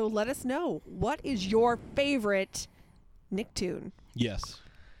poll, so let us know. What is your favorite Nicktoon? Yes.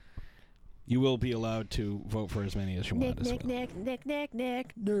 You will be allowed to vote for as many as you want as well. Nick,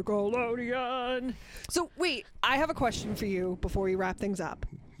 Nickelodeon. So, wait, I have a question for you before we wrap things up.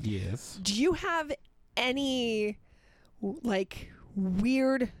 Yes. Do you have any, like,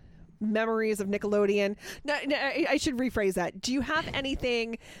 weird memories of Nickelodeon? No, I should rephrase that. Do you have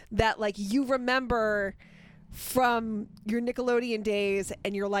anything that, like, you remember from your Nickelodeon days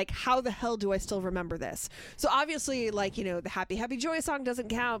and you're like, how the hell do I still remember this? So obviously, like, you know, the Happy Happy Joy song doesn't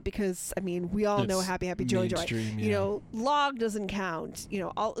count because, I mean, we all know Happy Happy Joy Joy. You know, Log doesn't count. You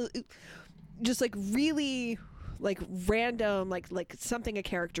know, all just like really like random, like something a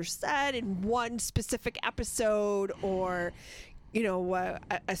character said in one specific episode, or you know,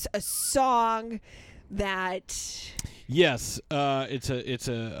 a song that. Yes, it's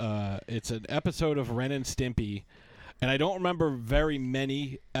an episode of Ren and Stimpy, and I don't remember very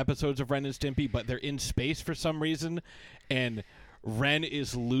many episodes of Ren and Stimpy, but they're in space for some reason, and Ren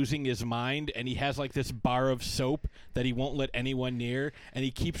is losing his mind, and he has like this bar of soap that he won't let anyone near, and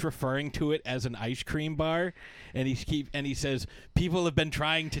he keeps referring to it as an ice cream bar, and he says, people have been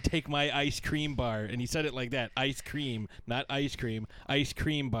trying to take my ice cream bar, and he said it like that, ice cream, not ice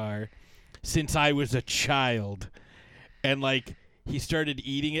cream bar, since I was a child. And, like, he started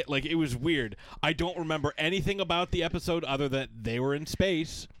eating it. Like, it was weird. I don't remember anything about the episode other than they were in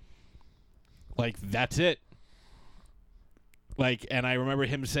space. Like, that's it. Like, and I remember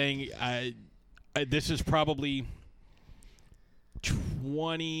him saying, this is probably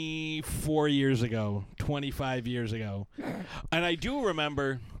 24 years ago, 25 years ago. And I do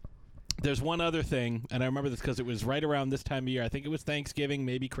remember... There's one other thing, and I remember this because it was right around this time of year. I think it was Thanksgiving,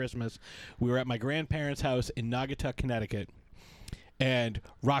 maybe Christmas. We were at my grandparents' house in Naugatuck, Connecticut, and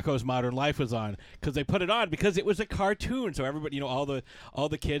Rocko's Modern Life was on because they put it on because it was a cartoon. So everybody, you know, all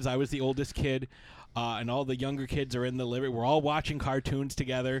the kids. I was the oldest kid, and all the younger kids are in the living. We're all watching cartoons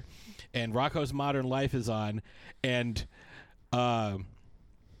together, and Rocko's Modern Life is on, and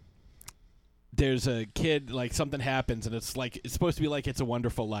there's a kid, like something happens, and it's supposed to be like It's a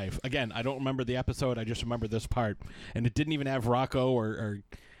Wonderful Life. Again, I don't remember the episode. I just remember this part, and it didn't even have Rocko or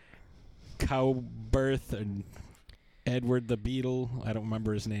Cowbirth and Edward the Beetle. I don't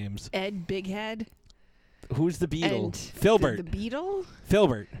remember his names. Ed Bighead. Who's the beetle? And Filbert. The beetle?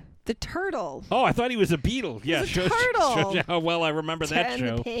 Filbert. The turtle. Oh, I thought he was a beetle. Yeah, turtle. Shows you how well I remember that show.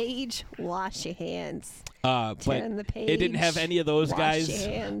 Turn the page, wash your hands. But Turn the page, it didn't have any of those wash guys.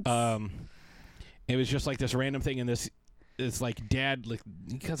 your hands. It was just like this random thing, and it's like dad, like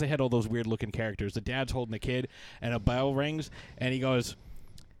because they had all those weird looking characters. The dad's holding the kid, and a bell rings, and he goes,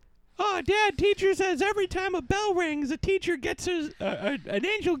 "Oh, Dad, teacher says every time a bell rings, a teacher gets an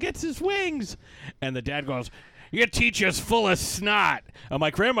angel gets his wings." And the dad goes, "Your teacher's full of snot." And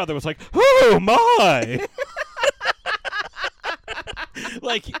my grandmother was like, "Oh my!"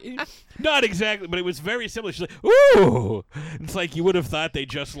 Like, not exactly, but it was very similar. She's like, "Ooh!" It's like you would have thought they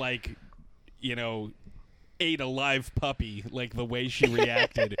just like, you know, ate a live puppy, like the way she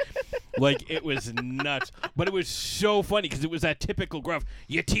reacted. Like, it was nuts. But it was so funny because it was that typical gruff,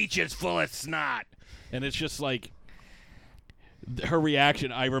 "Your teacher's full of snot." And it's just like, her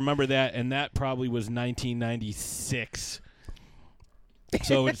reaction, I remember that, and that probably was 1996.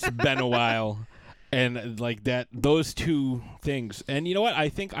 So it's been a while. And like that, those two things. And you know what? I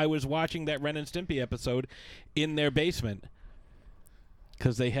think I was watching that Ren and Stimpy episode in their basement.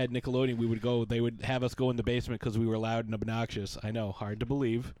 Because they had Nickelodeon, they would have us go in the basement because we were loud and obnoxious. I know, hard to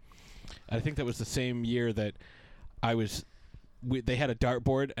believe. I think that was the same year that they had a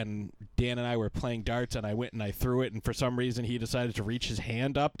dartboard, and Dan and I were playing darts, and I went and I threw it, and for some reason he decided to reach his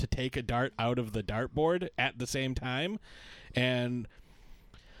hand up to take a dart out of the dartboard at the same time, and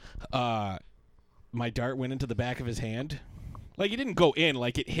my dart went into the back of his hand. Like, it didn't go in,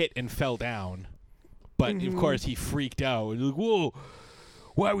 like it hit and fell down. But, of course, he freaked out. He was like, "Whoa,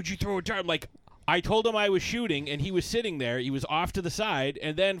 why would you throw a dart?" Like, I told him I was shooting, and he was sitting there. He was off to the side,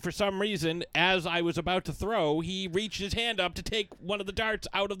 and then for some reason, as I was about to throw, he reached his hand up to take one of the darts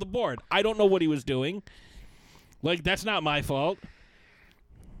out of the board. I don't know what he was doing. Like, that's not my fault.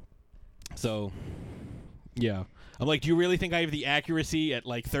 So, yeah. I'm like, do you really think I have the accuracy at,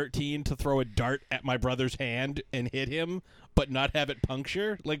 like, 13 to throw a dart at my brother's hand and hit him, but not have it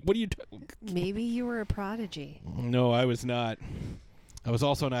puncture? Like, what do you... Maybe you were a prodigy. No, I was not. I was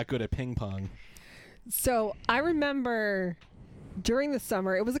also not good at ping pong. So I remember during the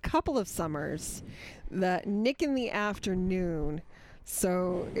summer, it was a couple of summers, the Nick in the Afternoon.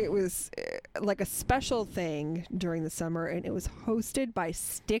 So it was like a special thing during the summer, and it was hosted by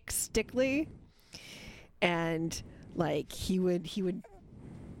Stick Stickley. And like he would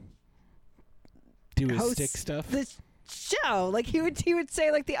do his host stick stuff. The show, like he would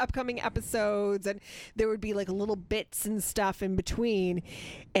say like the upcoming episodes, and there would be like little bits and stuff in between,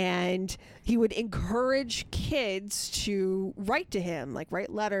 and he would encourage kids to write to him, like write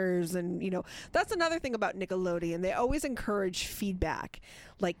letters. And that's another thing about Nickelodeon, they always encourage feedback,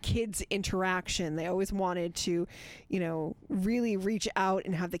 like kids interaction. They always wanted to really reach out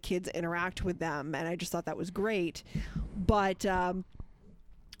and have the kids interact with them, and I just thought that was great. But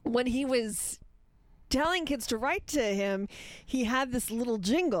when he was telling kids to write to him, he had this little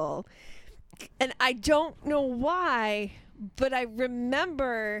jingle, and I don't know why, but I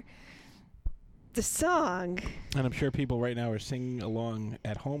remember the song. And I'm sure people right now are singing along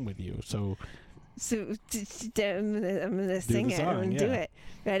at home with you. So I'm gonna sing it. song, I'm gonna do yeah. it.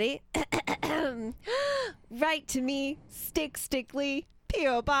 Ready? Write to me, Stick Stickley,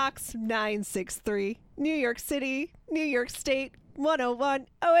 P.O. Box 963, New York City, New York State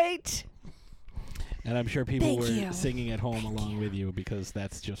 10108. And I'm sure people Thank were you. singing at home along with you, because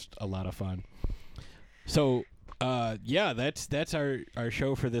that's just a lot of fun. So, that's our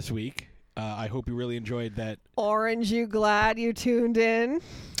show for this week. I hope you really enjoyed that. Orange, you glad you tuned in?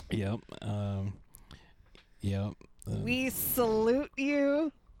 Yep. Yep. We salute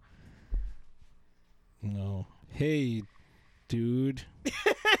you. No. Hey, dude.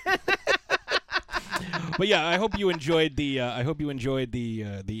 But yeah, I hope you enjoyed the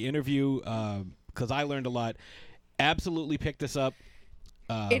interview, because I learned a lot. Absolutely pick this up.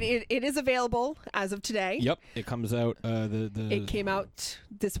 It is available as of today. Yep, it comes out It came out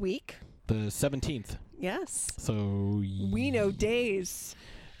this week. the 17th. Yes. So We know days.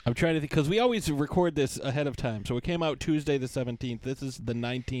 I'm trying to think, because we always record this ahead of time. So it came out Tuesday the 17th. This is the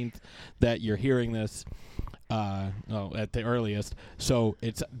 19th that you're hearing this. At the earliest. So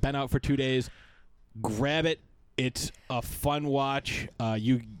it's been out for 2 days. Grab it. It's a fun watch.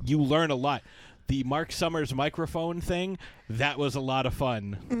 You learn a lot. The Mark Summers microphone thing, that was a lot of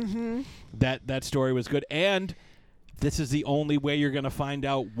fun. Mm-hmm. That story was good. And this is the only way you're going to find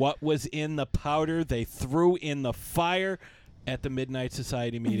out what was in the powder they threw in the fire at the Midnight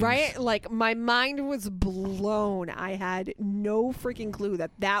Society meetings. Right? Like, my mind was blown. I had no freaking clue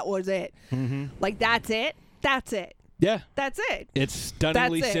that was it. Mm-hmm. Like, that's it? That's it. Yeah. That's it. It's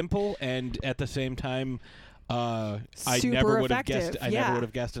stunningly That's it. simple, and at the same time, I Super never would have effective, guessed. I yeah. never would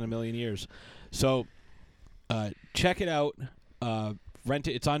have guessed in a million years. So, check it out. Rent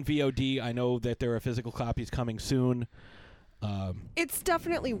it. It's on VOD. I know that there are physical copies coming soon. It's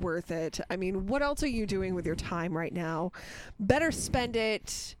definitely worth it. I mean, what else are you doing with your time right now? Better spend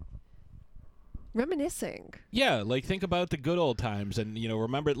it reminiscing. Yeah, like think about the good old times, and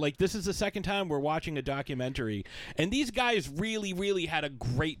remember, like this is the second time we're watching a documentary, and these guys really, really had a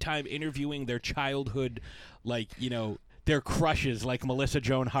great time interviewing their childhood, their crushes, like Melissa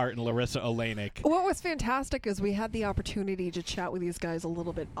Joan Hart and Larissa Oleynik. What was fantastic is we had the opportunity to chat with these guys a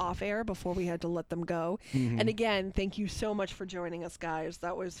little bit off air before we had to let them go. Mhm. And again, thank you so much for joining us, guys.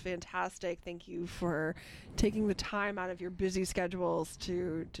 That was fantastic. Thank you for taking the time out of your busy schedules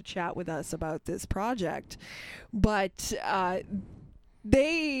to chat with us about this project. But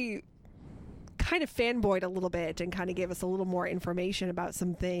they kind of fanboyed a little bit and kind of gave us a little more information about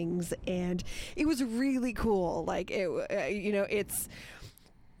some things, and it was really cool. Like it's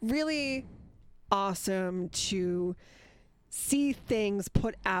really awesome to see things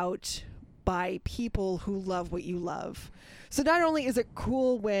put out by people who love what you love. So not only is it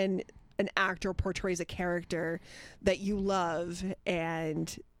cool when an actor portrays a character that you love,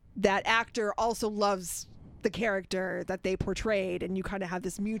 and that actor also loves the character that they portrayed, and you kind of have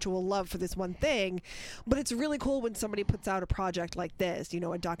this mutual love for this one thing. But it's really cool when somebody puts out a project like this,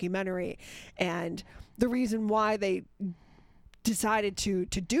 a documentary, and the reason why they decided to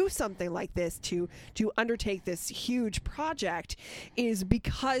do something like this, to undertake this huge project, is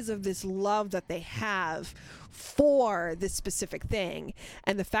because of this love that they have for this specific thing,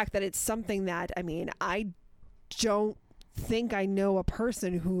 and the fact that it's something that, I don't think I know a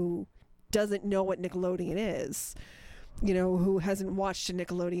person who doesn't know what Nickelodeon is, who hasn't watched a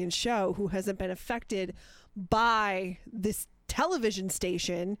Nickelodeon show, who hasn't been affected by this television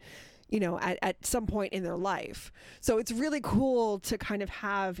station, at some point in their life. So it's really cool to kind of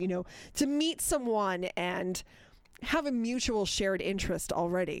have, to meet someone and have a mutual shared interest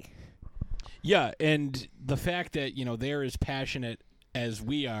already. Yeah, and the fact that they're as passionate as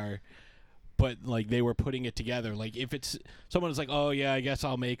we are, but like they were putting it together. Like if it's someone's like, oh yeah, I guess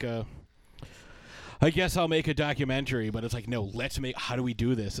I'll make a documentary, but it's like, no, how do we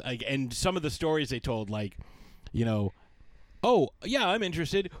do this? Like, and some of the stories they told, like, you know, oh yeah, I'm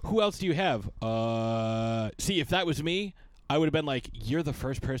interested. Who else do you have? See, if that was me, I would have been like, you're the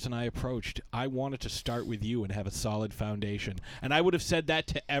first person I approached. I wanted to start with you and have a solid foundation. And I would have said that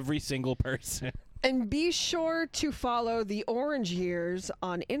to every single person. And be sure to follow the Orange Years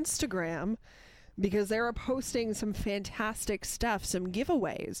on Instagram because they're posting some fantastic stuff, some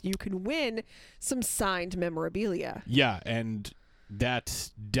giveaways. You can win some signed memorabilia. Yeah, and that's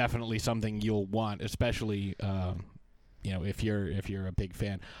definitely something you'll want, especially you know, if you're a big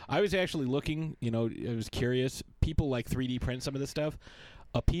fan. I was actually looking, you know, I was curious. People like 3D print some of this stuff.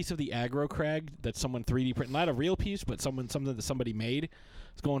 A piece of the aggro crag that someone 3D print, not a real piece, but something that somebody made,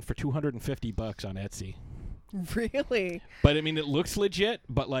 is going for $250 on Etsy. Really? But I mean, it looks legit,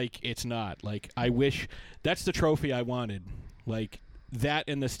 but like it's not. Like I wish that's the trophy I wanted. Like that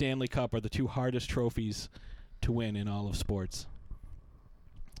and the Stanley Cup are the two hardest trophies to win in all of sports.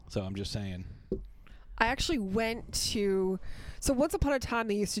 So I'm just saying. I actually went to, so once upon a time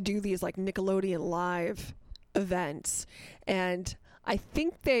they used to do these like Nickelodeon Live events, and I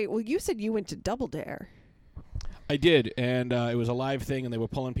think you said you went to Double Dare. I did, and it was a live thing, and they were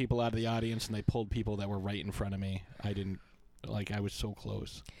pulling people out of the audience, and they pulled people that were right in front of me. I was so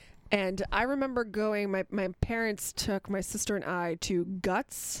close. And I remember going, my parents took my sister and I to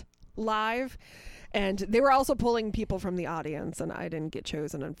Guts Live, and they were also pulling people from the audience, and I didn't get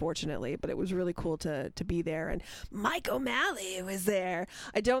chosen, unfortunately, but it was really cool to be there. And Mike O'Malley was there.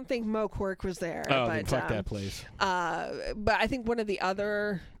 I don't think Mo Quirk was there. Oh, but, then fuck that place. But I think one of the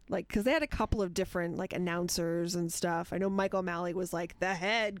other, like, because they had a couple of different, like, announcers and stuff. I know Mike O'Malley was, like, the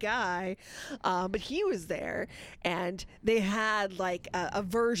head guy, but he was there. And they had, like, a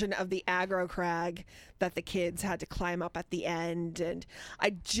version of the aggro crag that the kids had to climb up at the end. And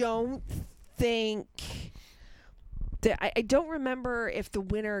I don't think I don't remember if the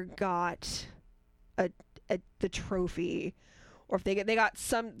winner got the trophy or if they got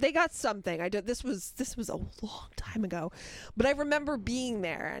something. This was a long time ago, but I remember being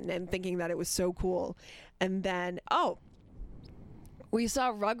there and thinking that it was so cool. And then we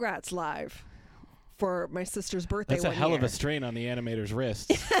saw Rugrats live for my sister's birthday. That's a hell of a strain on the animator's wrists.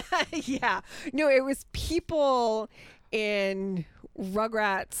 Yeah, no, it was people in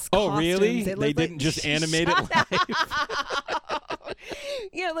Rugrats Oh, costumes. really? They didn't just animate it live?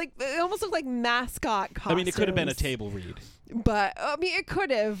 Yeah, like it almost looked like mascot costumes. I mean, it could have been a table read. But I mean, it could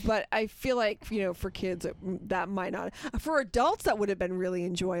have. But I feel like for kids that might not. For adults, that would have been really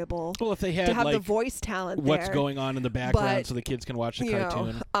enjoyable. Well, if they had to have like, the voice talent, what's there. going on in the background, But, so the kids can watch the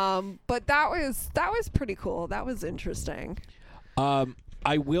cartoon. But that was pretty cool. That was interesting.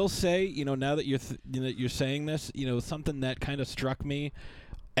 I will say, now that you're saying this, something that kind of struck me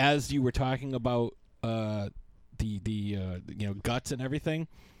as you were talking about the guts and everything.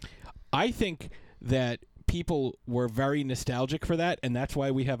 I think that people were very nostalgic for that, and that's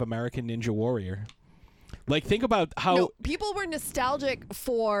why we have American Ninja Warrior. Like, think about how people were nostalgic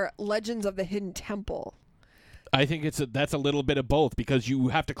for Legends of the Hidden Temple. I think that's a little bit of both, because you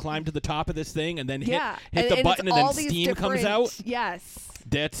have to climb to the top of this thing and then hit and the button, and then steam comes out. Yes.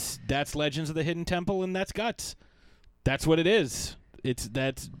 That's Legends of the Hidden Temple, and that's Guts. That's what it is.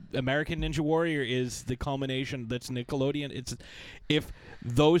 That's American Ninja Warrior is the culmination. That's Nickelodeon. If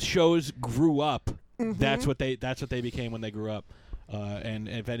those shows grew up, that's what they became when they grew up. And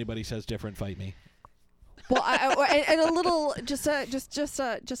if anybody says different, fight me. Well, and a little, just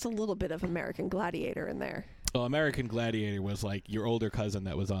a little bit of American Gladiator in there. Well, American Gladiator was like your older cousin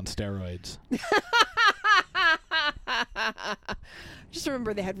that was on steroids. Just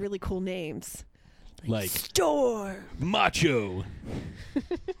remember they had really cool names. Like Storm, Macho,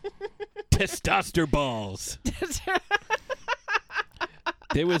 Testoster Balls.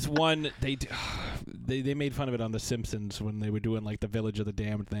 There was one they made fun of it on The Simpsons when they were doing like the Village of the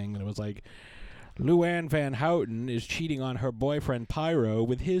Damned thing, and it was like, Luann Van Houten is cheating on her boyfriend Pyro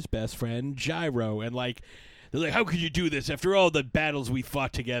with his best friend Gyro, and like they're like, how could you do this after all the battles we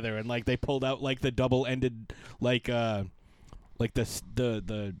fought together? And like they pulled out like the double-ended like the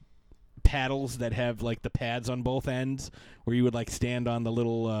paddles that have like the pads on both ends, where you would like stand on the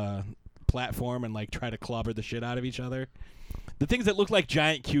little platform and like try to clobber the shit out of each other. The things that look like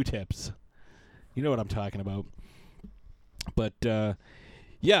giant Q-tips. You know what I'm talking about. But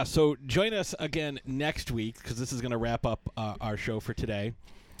yeah, so join us again next week, because this is going to wrap up our show for today.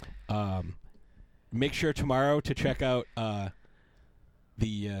 Make sure tomorrow to check out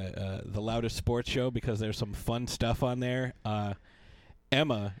the Loudest Sports Show, because there's some fun stuff on there.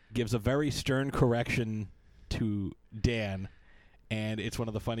 Emma gives a very stern correction to Dan, and it's one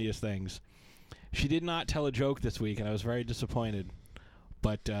of the funniest things. She did not tell a joke this week, and I was very disappointed.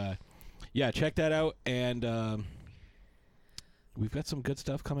 But, yeah, check that out, and we've got some good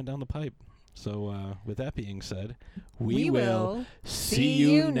stuff coming down the pipe. So, with that being said, we will see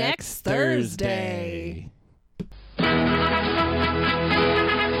you next Thursday.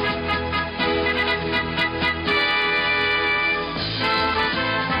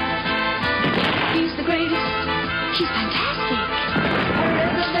 He's the greatest. He's fantastic.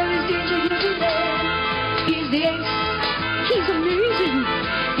 Wherever there is danger, he'll be there. He's the ace. He's amazing.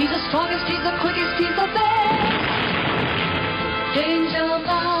 He's the strongest. He's the quickest. He's the best. Danger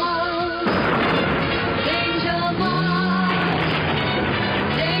Mouse. Danger Mouse.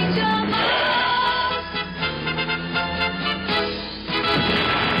 Danger Mouse.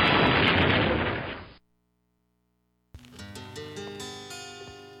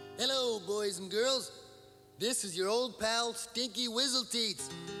 Hello, boys and girls. This is your old pal, Stinky Whizzleteats.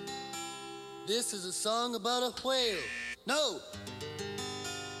 This is a song about a whale. No!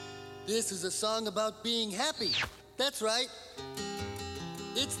 This is a song about being happy. That's right.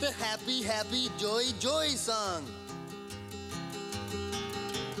 It's the Happy, Happy, Joy, Joy song.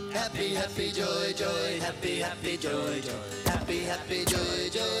 Happy, happy, joy, joy, happy, happy, joy, joy. Happy, happy, joy,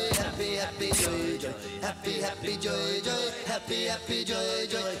 joy, happy, happy, joy, joy. Happy, happy, joy, joy, happy, happy, joy,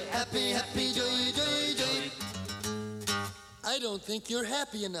 joy. Happy, happy, joy, joy, joy. I don't think you're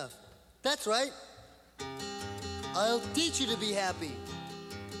happy enough. That's right. I'll teach you to be happy.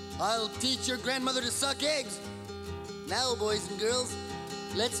 I'll teach your grandmother to suck eggs. Now, boys and girls,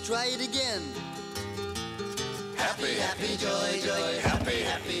 let's try it again. Happy, happy, joy, joy, happy,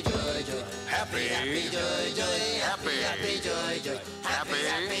 happy, joy, joy. Happy, happy, joy, joy, happy, happy, joy, joy. Happy,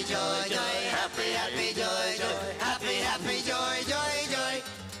 happy, joy, joy, happy, happy, joy, joy. Happy, happy, joy, joy, joy.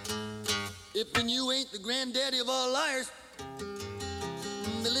 If and you ain't the granddaddy of all liars,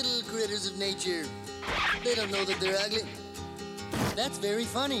 the little critters of nature, they don't know that they're ugly. That's very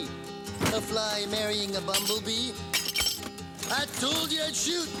funny. A fly marrying a bumblebee. I told you I'd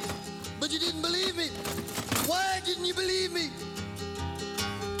shoot, but you didn't believe me. Why didn't you believe me?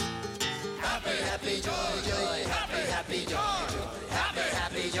 Happy, happy, joy, joy, happy, happy, joy, joy. Happy,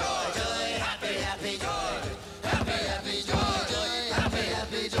 happy, joy, joy, happy, happy, joy, joy. Happy, happy, joy, joy, happy,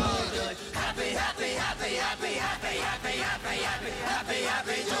 happy, joy, joy. Happy, happy, happy, happy, happy, happy, happy, happy, happy,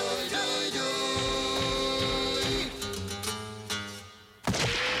 happy, joy, joy, joy.